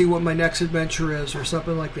wait to see what my next adventure is or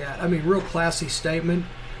something like that. I mean, real classy statement.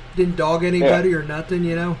 Didn't dog anybody or nothing,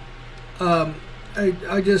 I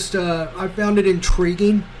found it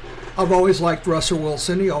intriguing. I've always liked Russell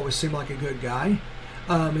Wilson. He always seemed like a good guy.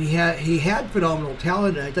 He had phenomenal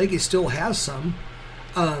talent, and I think he still has some.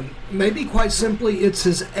 Maybe quite simply, it's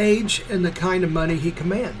his age and the kind of money he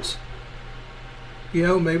commands.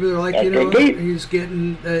 Maybe they're like, he's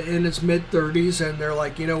getting in his mid-30s, and they're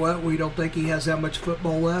like, we don't think he has that much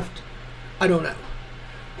football left. I don't know.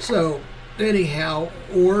 So, anyhow,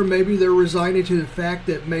 or maybe they're resigning to the fact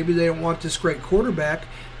that maybe they don't want this great quarterback.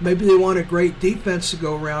 Maybe they want a great defense to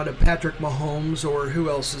go around a Patrick Mahomes, or who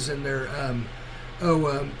else is in there?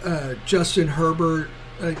 Justin Herbert.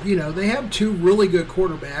 They have 2 really good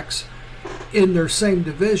quarterbacks in their same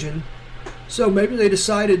division. So maybe they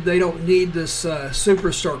decided they don't need this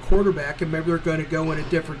superstar quarterback, and maybe they're going to go in a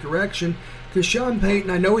different direction. Because Sean Payton,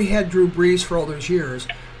 I know he had Drew Brees for all those years,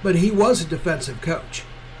 but he was a defensive coach.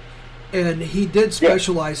 And he did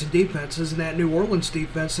specialize in defenses, and that New Orleans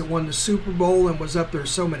defense that won the Super Bowl and was up there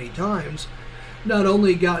so many times, not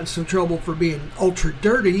only got in some trouble for being ultra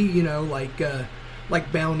dirty,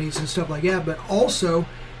 like bounties and stuff like that, but also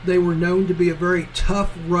they were known to be a very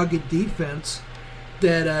tough, rugged defense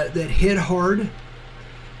that hit hard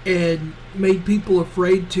and made people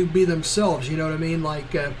afraid to be themselves. You know what I mean?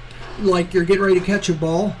 Like you're getting ready to catch a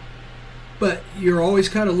ball, but you're always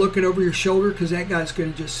kind of looking over your shoulder because that guy's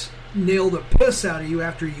going to just nail the piss out of you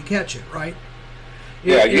after you catch it, right?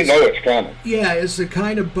 It's coming. Yeah, it's the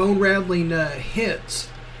kind of bone-rattling hits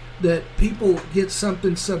that people get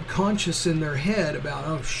something subconscious in their head about,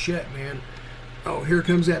 oh shit, man. Oh, here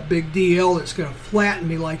comes that big DL that's going to flatten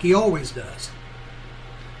me like he always does.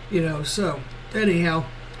 So, anyhow,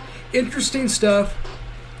 interesting stuff.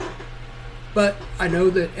 But I know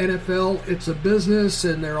that NFL, it's a business,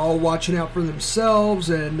 and they're all watching out for themselves,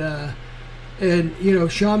 and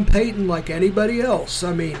Sean Payton, like anybody else.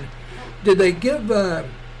 I mean, did they give, oh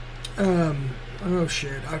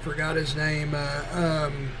shit, I forgot his name.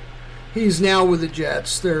 He's now with the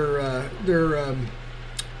Jets. Their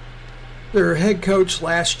head coach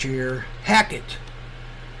last year, Hackett.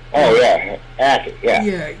 Oh yeah, Hackett.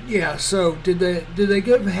 Yeah. Yeah. So did they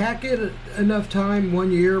give Hackett enough time?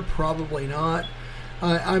 1 year? Probably not.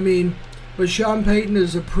 But Sean Payton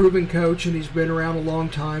is a proven coach, and he's been around a long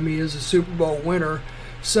time. He is a Super Bowl winner.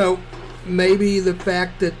 So maybe the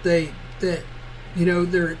fact that they're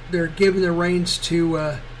giving the reins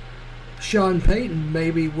to Sean Payton,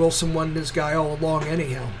 maybe Wilson wanted this guy all along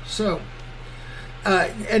anyhow. So,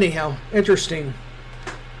 interesting.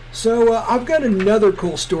 So, I've got another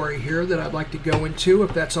cool story here that I'd like to go into,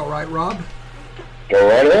 if that's all right, Rob. Go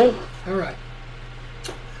right ahead. All right.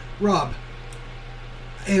 Rob,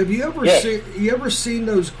 have you ever seen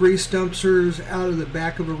those grease dumpsters out of the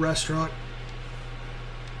back of a restaurant?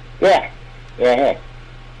 Yeah. Yeah, I have.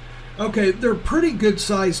 Okay, they're pretty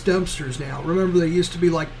good-sized dumpsters now. Remember, they used to be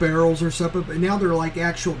like barrels or something, but now they're like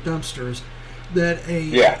actual dumpsters that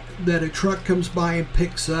a truck comes by and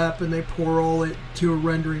picks up, and they pour all it to a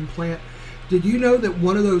rendering plant. Did you know that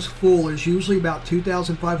one of those full is usually about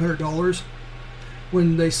 $2,500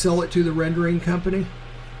 when they sell it to the rendering company?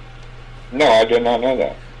 No, I did not know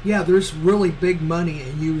that. Yeah, there's really big money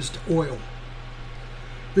in used oil.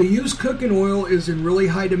 The used cooking oil is in really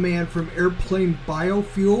high demand, from airplane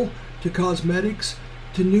biofuel to cosmetics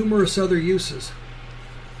to numerous other uses.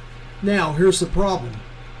 Now, here's the problem.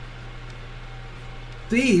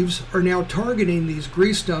 thieves are now targeting these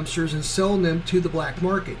grease dumpsters and selling them to the black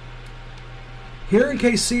market. Here in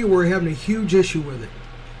KC, we're having a huge issue with it.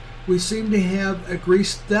 We seem to have a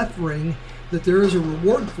grease theft ring that there is a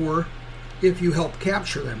reward for if you help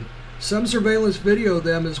capture them. Some surveillance video of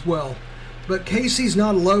them as well. But KC's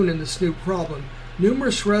not alone in this new problem.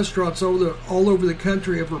 Numerous restaurants all over the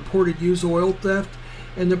country have reported used oil theft,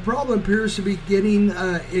 and the problem appears to be getting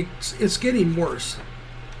it's getting worse.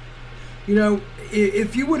 You know,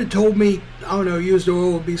 if you would have told me, I don't know, used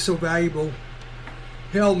oil would be so valuable,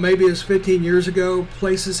 hell, maybe it was 15 years ago,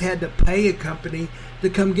 places had to pay a company to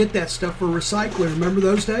come get that stuff for recycling. Remember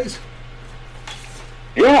those days?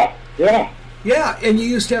 Yeah. Yeah, and you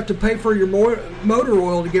used to have to pay for your motor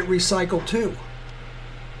oil to get recycled too.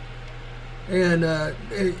 And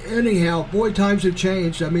anyhow, boy, times have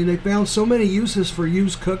changed. I mean, they found so many uses for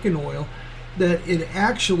used cooking oil that it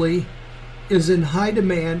actually is in high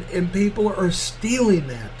demand, and people are stealing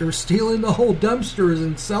that. They're stealing the whole dumpsters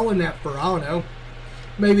and selling that for, I don't know,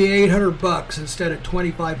 maybe $800 instead of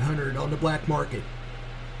 $2,500 on the black market.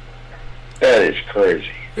 That is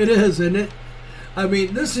crazy. It is, isn't it? I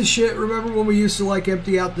mean, this is shit. Remember when we used to like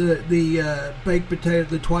empty out the baked potato,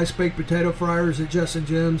 the twice baked potato fryers at Justin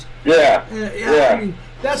Jim's? Yeah. I mean,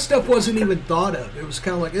 that stuff wasn't even thought of. It was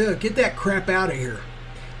kind of like, get that crap out of here.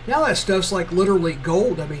 Now that stuff's like literally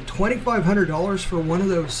gold. I mean, $2,500 for one of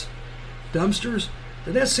those dumpsters.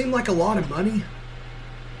 Doesn't that seem like a lot of money?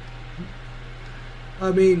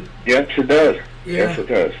 I mean, yes, it does. Yeah. Yes, it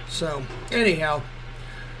does. So, anyhow.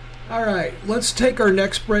 All right, let's take our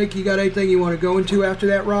next break. You got anything you want to go into after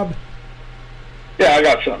that, Rob? Yeah, I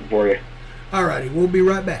got something for you. All righty, we'll be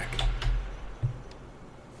right back.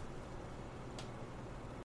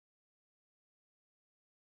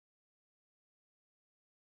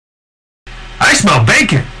 I smell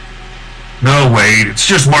bacon. No, wait, it's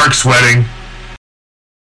just Mark sweating.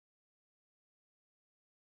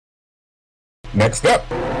 Next up,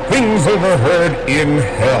 things overheard in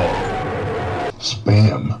hell.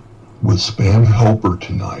 Spam. With Spam Helper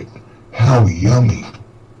tonight. How yummy.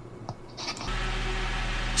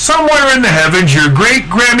 Somewhere in the heavens, your great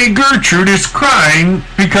Grammy Gertrude is crying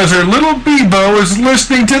because her little Bebo is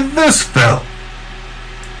listening to this film.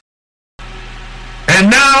 And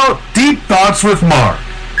now, Deep Thoughts with Mark.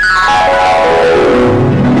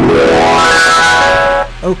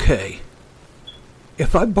 Okay.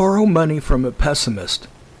 If I borrow money from a pessimist,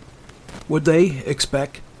 would they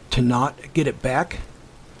expect to not get it back?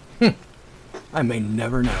 I may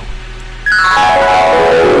never know.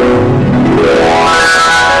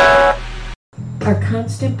 Our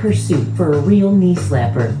constant pursuit for a real knee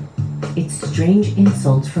slapper. It's strange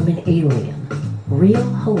insults from an alien. Real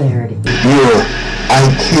hilarity. Your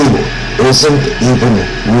IQ isn't even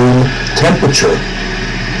room temperature.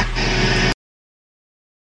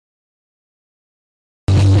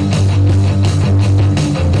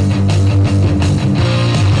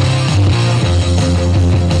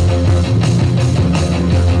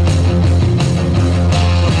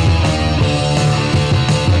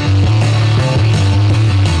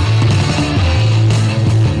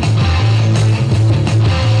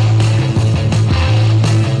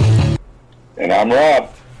 I'm Rob.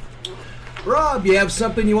 Rob, you have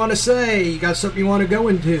something you want to say? You got something you want to go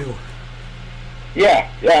into? Yeah,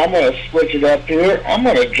 I'm going to switch it up here. I'm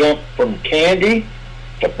going to jump from candy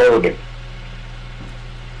to bourbon.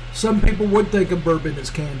 Some people would think of bourbon as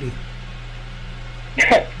candy.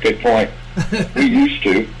 Good point. We used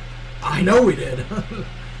to. I know we did.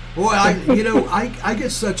 Boy, I get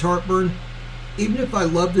such heartburn. Even if I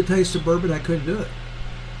love the taste of bourbon, I couldn't do it.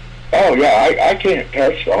 Oh, yeah, I can't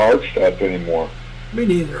touch the hard stuff anymore. Me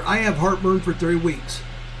neither. I have heartburn for 3 weeks.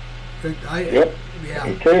 Yep, yeah.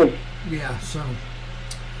 me too. Yeah, so.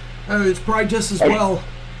 It's probably just as well.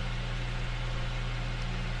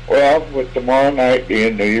 Well, with tomorrow night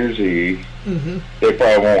being New Year's Eve, they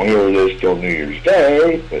probably won't hear this till New Year's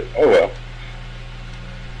Day, but oh well.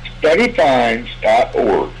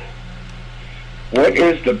 StudyFinds.org. What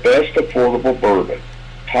is the best affordable bourbon?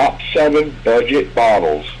 Top 7 budget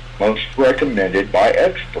bottles most recommended by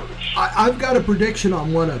experts. I've got a prediction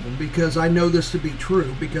on one of them because I know this to be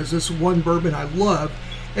true because this one bourbon I love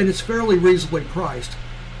and it's fairly reasonably priced.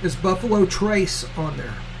 Is Buffalo Trace on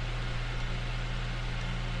there?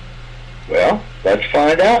 Well, let's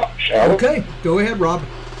find out, shall we? Okay, go ahead, Rob.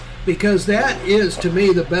 Because that is, to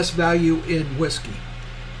me, the best value in whiskey.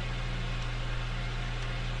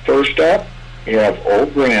 First up, you have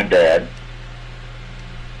Old Grandad.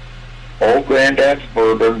 Old Grandad's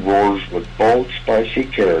bourbon roars with bold, spicy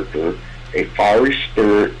character, a fiery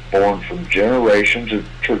spirit born from generations of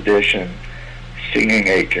tradition, singing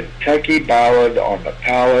a Kentucky ballad on the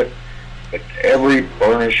palate with every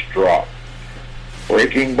burnished drop.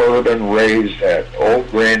 Breaking bourbon raised at Old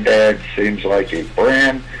Grandad seems like a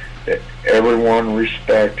brand that everyone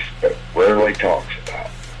respects but rarely talks about.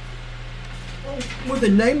 With a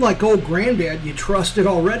name like Old Grandad, you trust it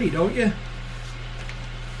already, don't you?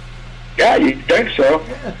 Yeah, you'd think so.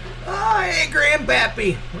 Yeah. Oh, hey,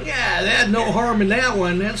 Grandpappy. Yeah, there's no harm in that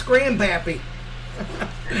one. That's Grandpappy.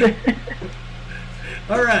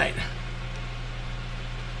 All right.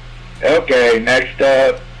 Okay, next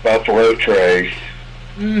up, Buffalo Trace.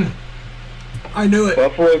 I knew it.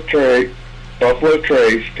 Buffalo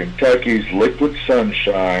Trace, Kentucky's liquid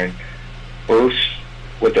sunshine, bursts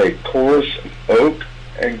with a chorus of oak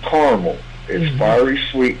and caramel, its fiery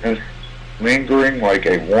sweetness lingering like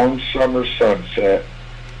a warm summer sunset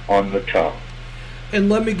on the tongue. And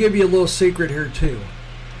let me give you a little secret here, too.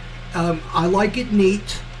 I like it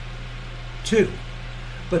neat, too.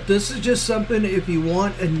 But this is just something, if you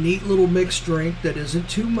want a neat little mixed drink that isn't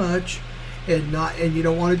too much and you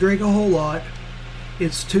don't want to drink a whole lot,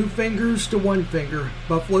 it's 2 fingers to 1 finger,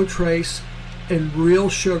 Buffalo Trace, and real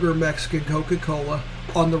sugar Mexican Coca-Cola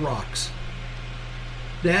on the rocks.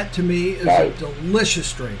 That, to me, is a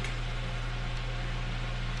delicious drink.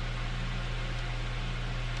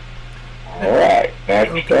 All right,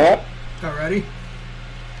 next up. Alrighty.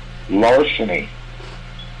 Larceny.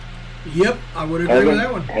 Yep, I would agree with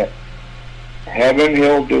that one. Heaven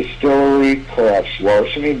Hill Distillery crafts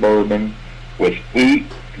Larceny bourbon with wheat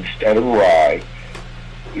instead of rye,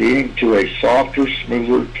 leading to a softer,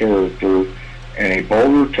 smoother character and a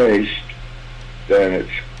bolder taste than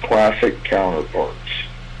its classic counterparts.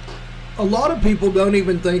 A lot of people don't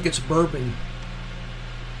even think it's bourbon,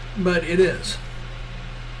 but it is.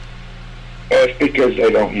 That's because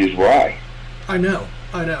they don't use rye. I know.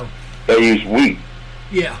 They use wheat.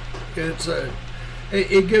 Yeah,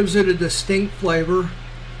 it gives it a distinct flavor.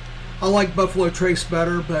 I like Buffalo Trace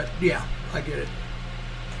better, but yeah, I get it.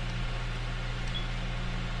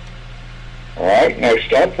 All right,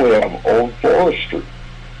 next up we have Old Forester.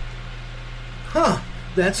 Huh,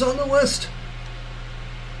 that's on the list.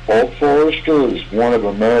 Old Forester is one of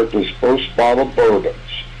America's first bottled bourbons.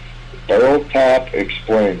 The barrel top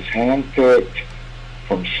explains hand-picked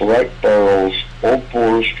from select barrels. Old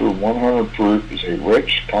Forester 100 proof is a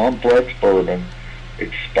rich, complex bourbon.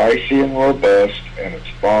 It's spicy and robust, and it's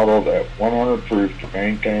bottled at 100 proof to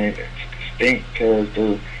maintain its distinct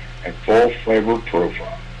character and full flavor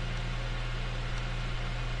profile.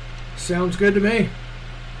 Sounds good to me.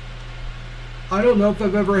 I don't know if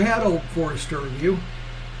I've ever had Old Forester. Have you?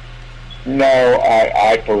 No,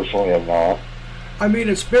 I personally have not. I mean,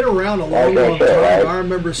 it's been around a long time. I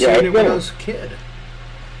remember seeing it when I was a kid.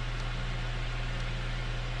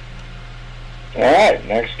 All right,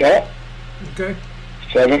 next up. Okay.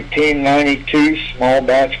 1792 small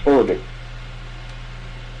batch bourbon.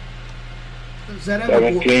 Is that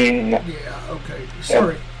 17? Yeah, okay.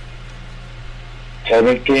 Sorry.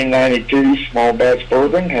 1792 small batch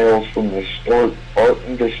bourbon hails from the historic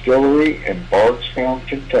Barton Distillery in Bardstown,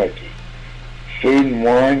 Kentucky. Food and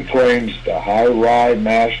Wine claims the high rye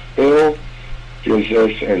mash bill gives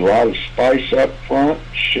us a lot of spice up front,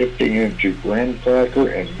 shifting into graham cracker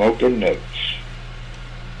and mocha notes.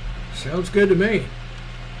 Sounds good to me.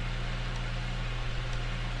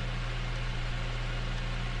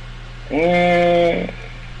 And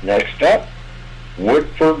next up,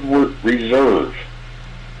 Woodford Reserve.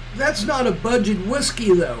 That's not a budget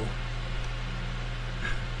whiskey, though.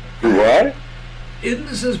 What? Isn't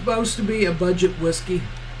this supposed to be a budget whiskey?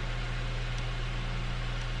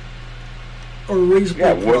 Or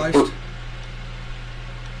reasonably priced?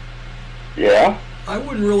 Yeah. I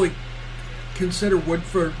wouldn't really consider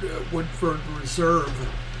Woodford Reserve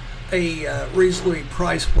a reasonably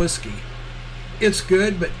priced whiskey. It's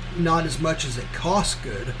good, but not as much as it costs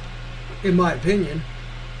good, in my opinion.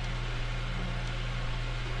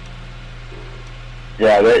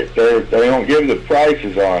 Yeah, they don't give the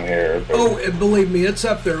prices on here. Oh, and believe me, it's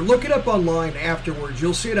up there. Look it up online afterwards.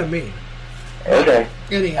 You'll see what I mean. Okay.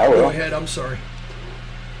 Anyhow, go ahead. I'm sorry.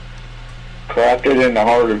 Crafted in the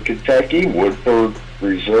heart of Kentucky, Woodford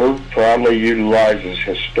Reserve proudly utilizes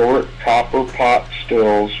historic copper pot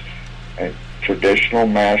stills and traditional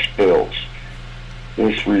mash bills.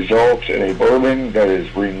 This results in a bourbon that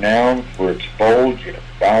is renowned for its bold and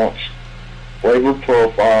balanced flavor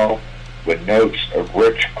profile with notes of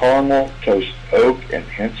rich caramel, toasted oak, and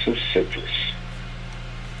hints of citrus.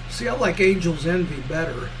 See, I like Angel's Envy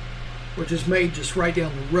better, which is made just right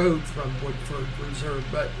down the road from Woodford Reserve.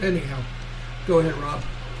 But anyhow, go ahead, Rob.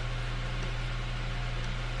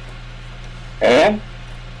 And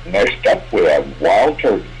Next up, we have Wild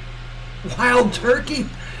Turkey. Wild Turkey?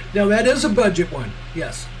 Now, that is a budget one,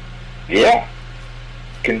 yes. Yeah.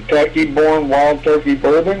 Kentucky-born Wild Turkey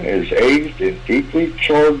bourbon is aged in deeply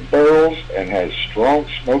charred barrels and has strong,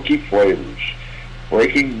 smoky flavors.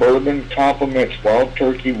 Breaking Bourbon complements Wild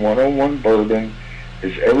Turkey 101 bourbon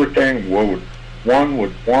is everything one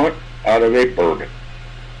would want out of a bourbon.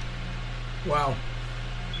 Wow.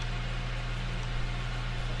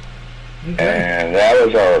 Okay. And that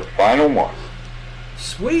was our final one.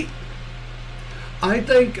 Sweet. I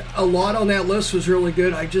think a lot on that list was really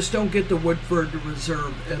good. I just don't get the Woodford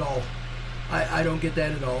Reserve at all. I don't get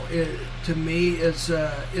that at all. To me, it's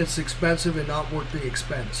expensive and not worth the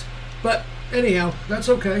expense. But anyhow, that's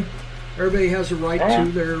okay. Everybody has a right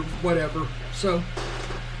to their whatever. So,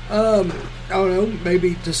 I don't know.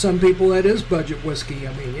 Maybe to some people that is budget whiskey.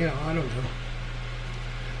 I mean, I don't know.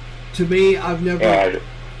 To me, I've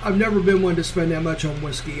never been one to spend that much on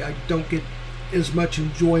whiskey. I don't get as much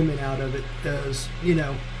enjoyment out of it as,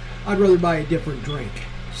 I'd rather buy a different drink.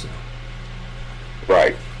 So.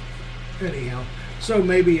 Right. Anyhow, so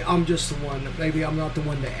maybe I'm just the one. Maybe I'm not the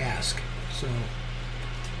one to ask. So,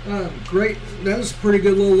 great. That was a pretty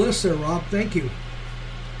good little list there, Rob. Thank you.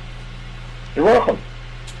 You're welcome.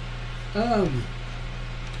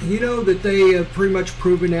 You know that they have pretty much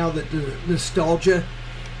proven now that the nostalgia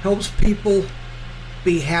helps people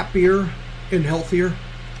be happier and healthier.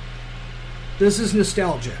 This is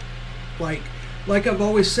nostalgia. Like I've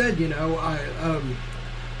always said,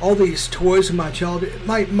 all these toys in my childhood,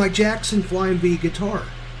 my Jackson Flying V guitar,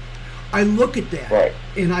 I look at that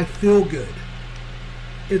and I feel good.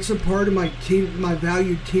 It's a part of my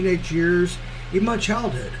valued teenage years, even my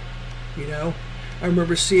childhood. I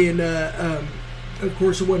remember seeing, of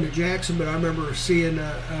course it wasn't a Jackson, but I remember seeing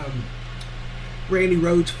Randy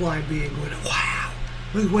Rhoads Flying V and going, wow,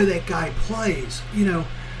 look at the way that guy plays.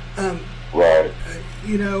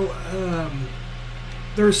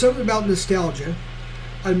 There's something about nostalgia.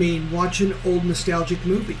 I mean, watching old nostalgic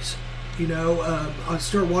movies. I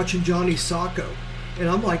start watching Johnny Sacco, and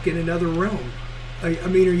I'm like in another realm. I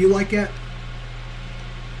mean, are you like that?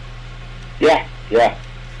 Yeah.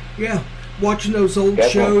 Yeah, watching those old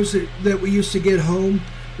shows that we used to get home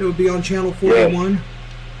that would be on Channel 41.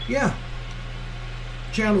 Yeah.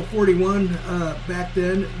 Channel 41 back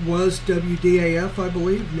then was WDAF, I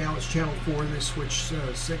believe. Now it's Channel 4, and they switched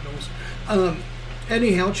signals.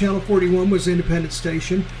 Anyhow, Channel 41 was an independent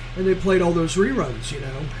station, and they played all those reruns,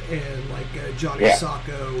 and like Johnny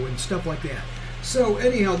Sacco and stuff like that. So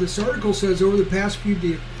anyhow, this article says over the past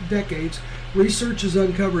few decades, research has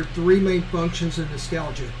uncovered three main functions of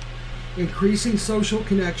nostalgia: increasing social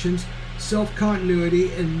connections,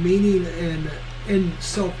 self-continuity, and meaning and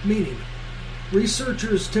self-meaning.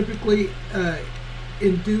 Researchers typically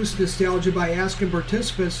induce nostalgia by asking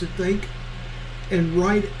participants to think and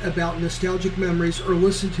write about nostalgic memories or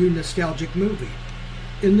listen to a nostalgic movie.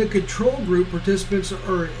 In the control group, participants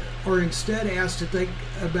are instead asked to think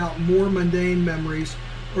about more mundane memories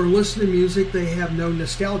or listen to music they have no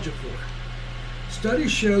nostalgia for.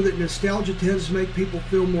 Studies show that nostalgia tends to make people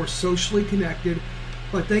feel more socially connected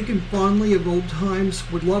by thinking fondly of old times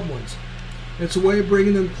with loved ones. It's a way of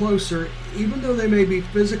bringing them closer, even though they may be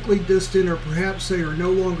physically distant or perhaps they are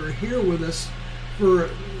no longer here with us for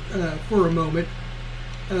a moment.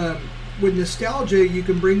 With nostalgia, you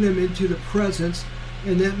can bring them into the presence,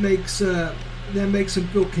 and that makes them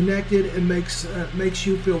feel connected and makes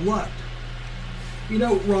you feel loved.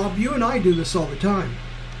 Rob, you and I do this all the time,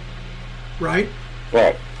 right?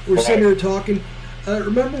 Right. We're sitting here talking.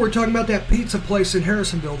 Remember, we were talking about that pizza place in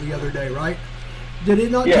Harrisonville the other day, right? Did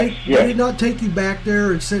it not take you back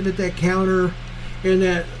there and sitting at that counter, and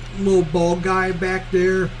that little bald guy back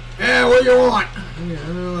there? Yeah, what do you want?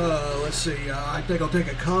 Let's see. I think I'll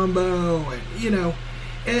take a combo, and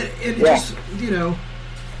just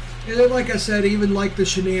and then, like I said, even like the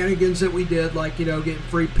shenanigans that we did, like getting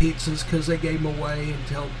free pizzas because they gave them away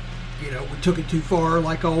until we took it too far,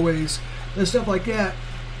 like always, and stuff like that.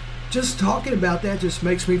 Just talking about that just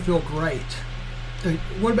makes me feel great.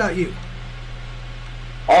 What about you?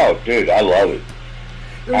 Oh, dude, I love it.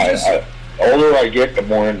 The older I get, the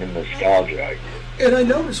more into nostalgia I get. And I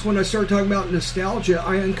notice when I start talking about nostalgia,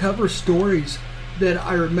 I uncover stories that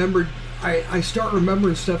I remembered. I start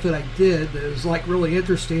remembering stuff that I did that was like really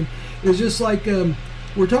interesting. It's just like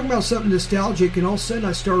we're talking about something nostalgic, and all of a sudden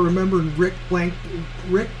I start remembering Rip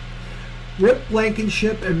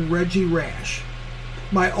Blankenship and Reggie Rash,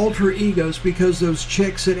 my alter egos, because those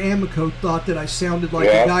chicks at Amico thought that I sounded like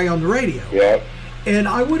a guy on the radio. Yeah. And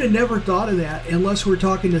I would have never thought of that unless we're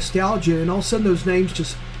talking nostalgia, and all of a sudden those names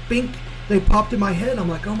just, bink, they popped in my head. I'm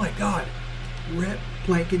like, oh my God, Rip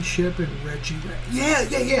Blankenship and Reggie.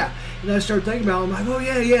 Yeah. And I started thinking about it. I'm like, oh,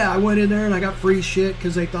 yeah. I went in there and I got free shit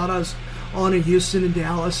because they thought I was on in Houston and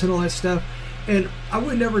Dallas and all that stuff. And I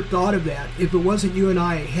would never thought of that if it wasn't you and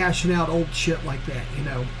I hashing out old shit like that, you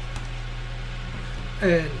know.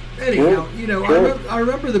 And anyhow, you know, I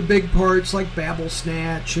remember the big parts like Babble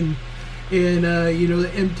Snatch and you know, the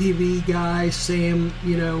MTV guy, Sam,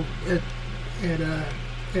 you know, at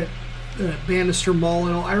Bannister Mall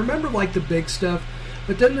and all. I remember like the big stuff,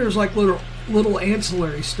 but then there's like little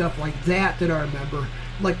ancillary stuff like that I remember,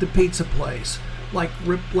 like the pizza place, like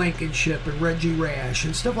Rip Blankenship and Reggie Rash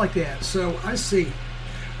and stuff like that. So I see.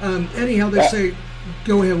 Anyhow, they say,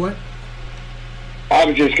 go ahead. What? I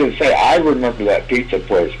was just going to say, I remember that pizza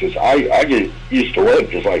place because I used to live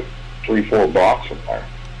just like 3-4 blocks from there.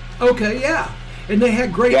 Okay, yeah. And they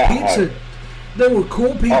had great pizza. They were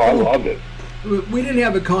cool people. Oh, I loved it. We didn't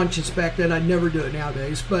have a conscience back then. I'd never do it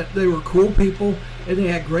nowadays. But they were cool people, and they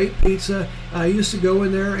had great pizza. I used to go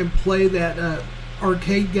in there and play that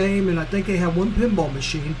arcade game, and I think they had one pinball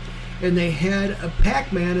machine. And they had a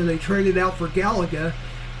Pac-Man, and they traded out for Galaga.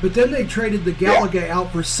 But then they traded the Galaga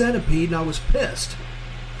out for Centipede, and I was pissed.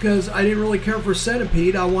 Because I didn't really care for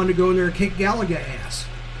Centipede. I wanted to go in there and kick Galaga ass.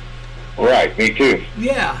 Right, me too.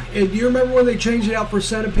 Yeah, and do you remember when they changed it out for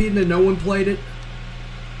Centipede and then no one played it?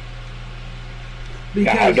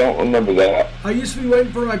 Because I don't remember that. I used to be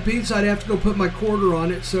waiting for my pizza. I'd have to go put my quarter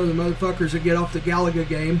on it so the motherfuckers would get off the Galaga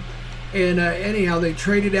game. And anyhow, they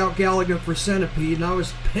traded out Galaga for Centipede, and I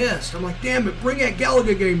was pissed. I'm like, damn it, bring that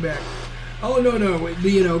Galaga game back. Oh, no,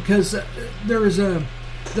 you know, because there was the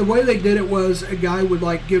way they did it was a guy would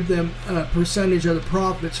like give them a percentage of the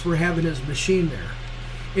profits for having his machine there.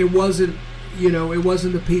 It wasn't, you know, it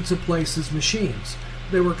wasn't the pizza place's machines.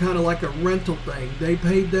 They were kind of like a rental thing. They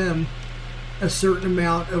paid them a certain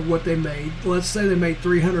amount of what they made. Let's say they made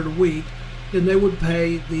 $300 a week, then they would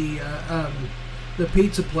pay the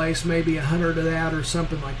pizza place maybe $100 of that or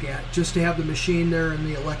something like that, just to have the machine there and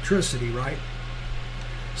the electricity, right?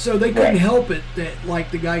 So they couldn't help it that like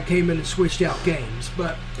the guy came in and switched out games.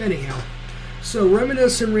 But anyhow, so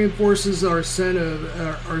reminiscence reinforces our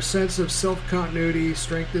sense of self-continuity,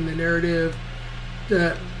 strengthen the narrative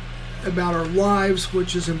about our lives,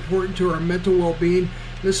 which is important to our mental well-being.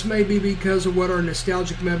 This may be because of what our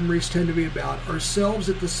nostalgic memories tend to be about, ourselves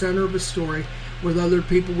at the center of a story with other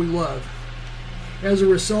people we love. As a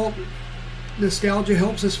result, nostalgia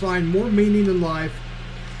helps us find more meaning in life.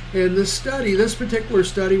 And this particular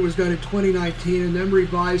study was done in 2019 and then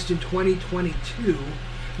revised in 2022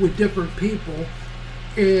 with different people.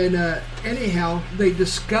 And anyhow, they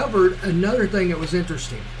discovered another thing that was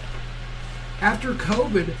interesting. After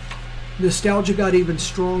COVID, nostalgia got even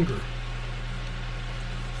stronger.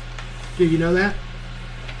 Do you know that?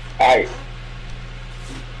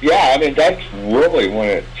 Yeah, I mean, that's really when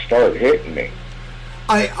it started hitting me.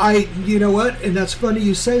 You know what? And that's funny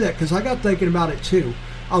you say that because I got thinking about it too.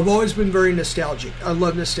 I've always been very nostalgic. I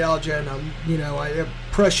love nostalgia, and I have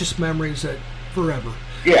precious memories that forever.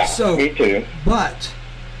 Yeah, so, me too. But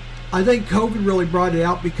I think COVID really brought it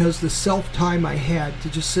out because the self-time I had to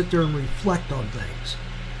just sit there and reflect on things.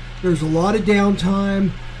 There's a lot of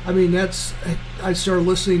downtime. I mean, I started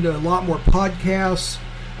listening to a lot more podcasts.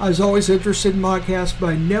 I was always interested in podcasts, but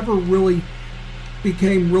I never really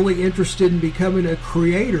became really interested in becoming a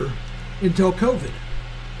creator until COVID.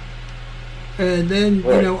 And then,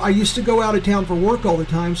 you know, I used to go out of town for work all the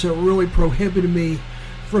time, so it really prohibited me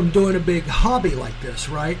from doing a big hobby like this,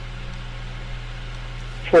 right?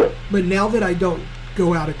 Sure. But now that I don't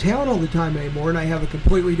go out of town all the time anymore and I have a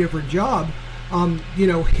completely different job, you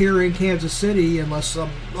know, here in Kansas City, unless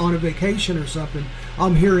I'm on a vacation or something,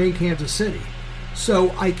 I'm here in Kansas City.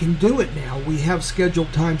 So I can do it now. We have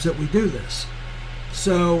scheduled times that we do this.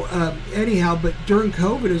 So anyhow, but during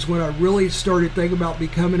COVID is when I really started thinking about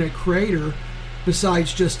becoming a creator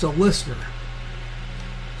besides just a listener.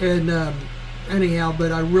 And anyhow,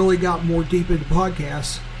 but I really got more deep into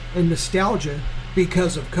podcasts and nostalgia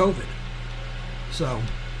because of COVID. So.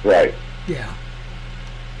 Right. Yeah.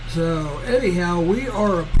 So anyhow, we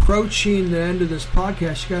are approaching the end of this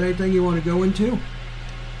podcast. You got anything you want to go into?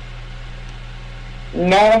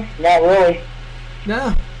 No, not really.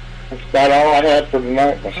 No. That's about all I had for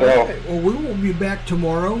tonight myself. Okay. Well, we will be back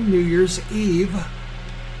tomorrow, New Year's Eve.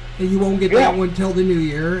 And you won't get that one till the New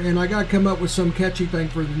Year. And I got to come up with some catchy thing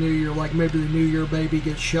for the New Year, like maybe the New Year baby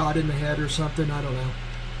gets shot in the head or something. I don't know.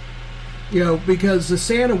 You know, because the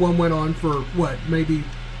Santa one went on for, what, maybe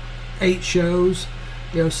 8 shows.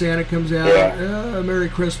 You know, Santa comes out, Merry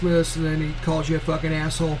Christmas, and then he calls you a fucking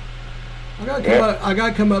asshole. I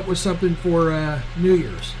gotta come up with something for New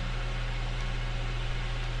Year's.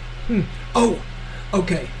 Oh,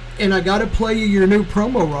 Okay, and I got to play you your new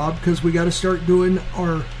promo, Rob, because we got to start doing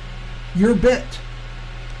your bit.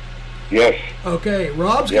 Yes. Okay,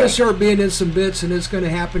 Rob's going to start being in some bits, and it's going to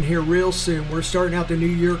happen here real soon. We're starting out the new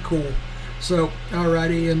year cool. So,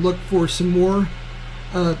 alrighty, and look for some more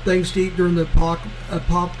things to eat during the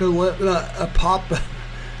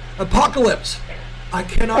apocalypse. I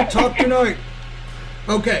cannot talk tonight.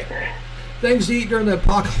 Okay, things to eat during the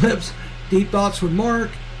apocalypse. Deep Thoughts with Mark.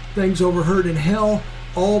 Things Overheard in Hell.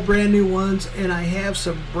 All brand new ones, and I have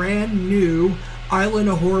some brand new Island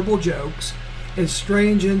of Horrible Jokes and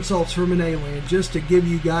Strange Insults from an Alien, just to give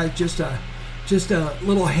you guys just a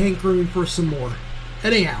little hankering for some more.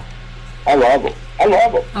 Anyhow, I love them.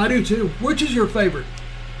 I do too. Which is your favorite?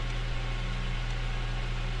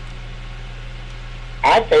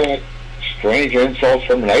 I think Strange Insults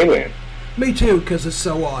from an Alien. Me too, because it's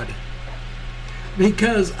so odd.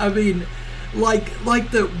 Because I mean, like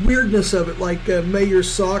the weirdness of it, like may your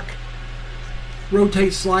sock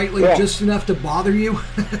rotate slightly just enough to bother you.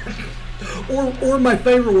 Or my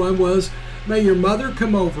favorite one was, may your mother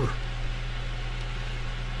come over,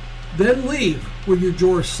 then leave with your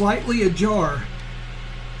door slightly ajar.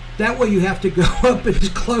 That way you have to go up and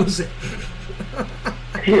just close it.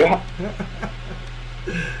 Yeah.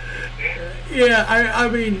 Yeah, I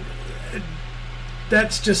mean,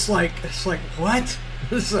 that's just like, it's like, what?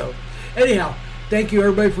 So, anyhow, thank you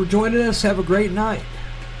everybody for joining us. Have a great night.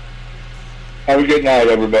 Have a good night,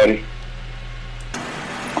 everybody.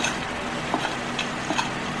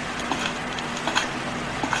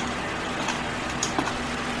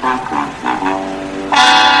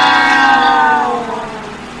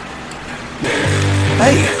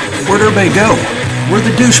 Hey, where'd everybody go? We're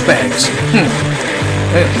the douchebags.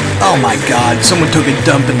 Oh my god, someone took a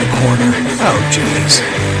dump in the corner. Oh jeez.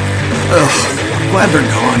 Ugh, glad they're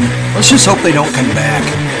gone. Let's just hope they don't come back.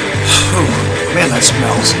 Man, that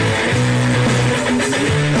smells.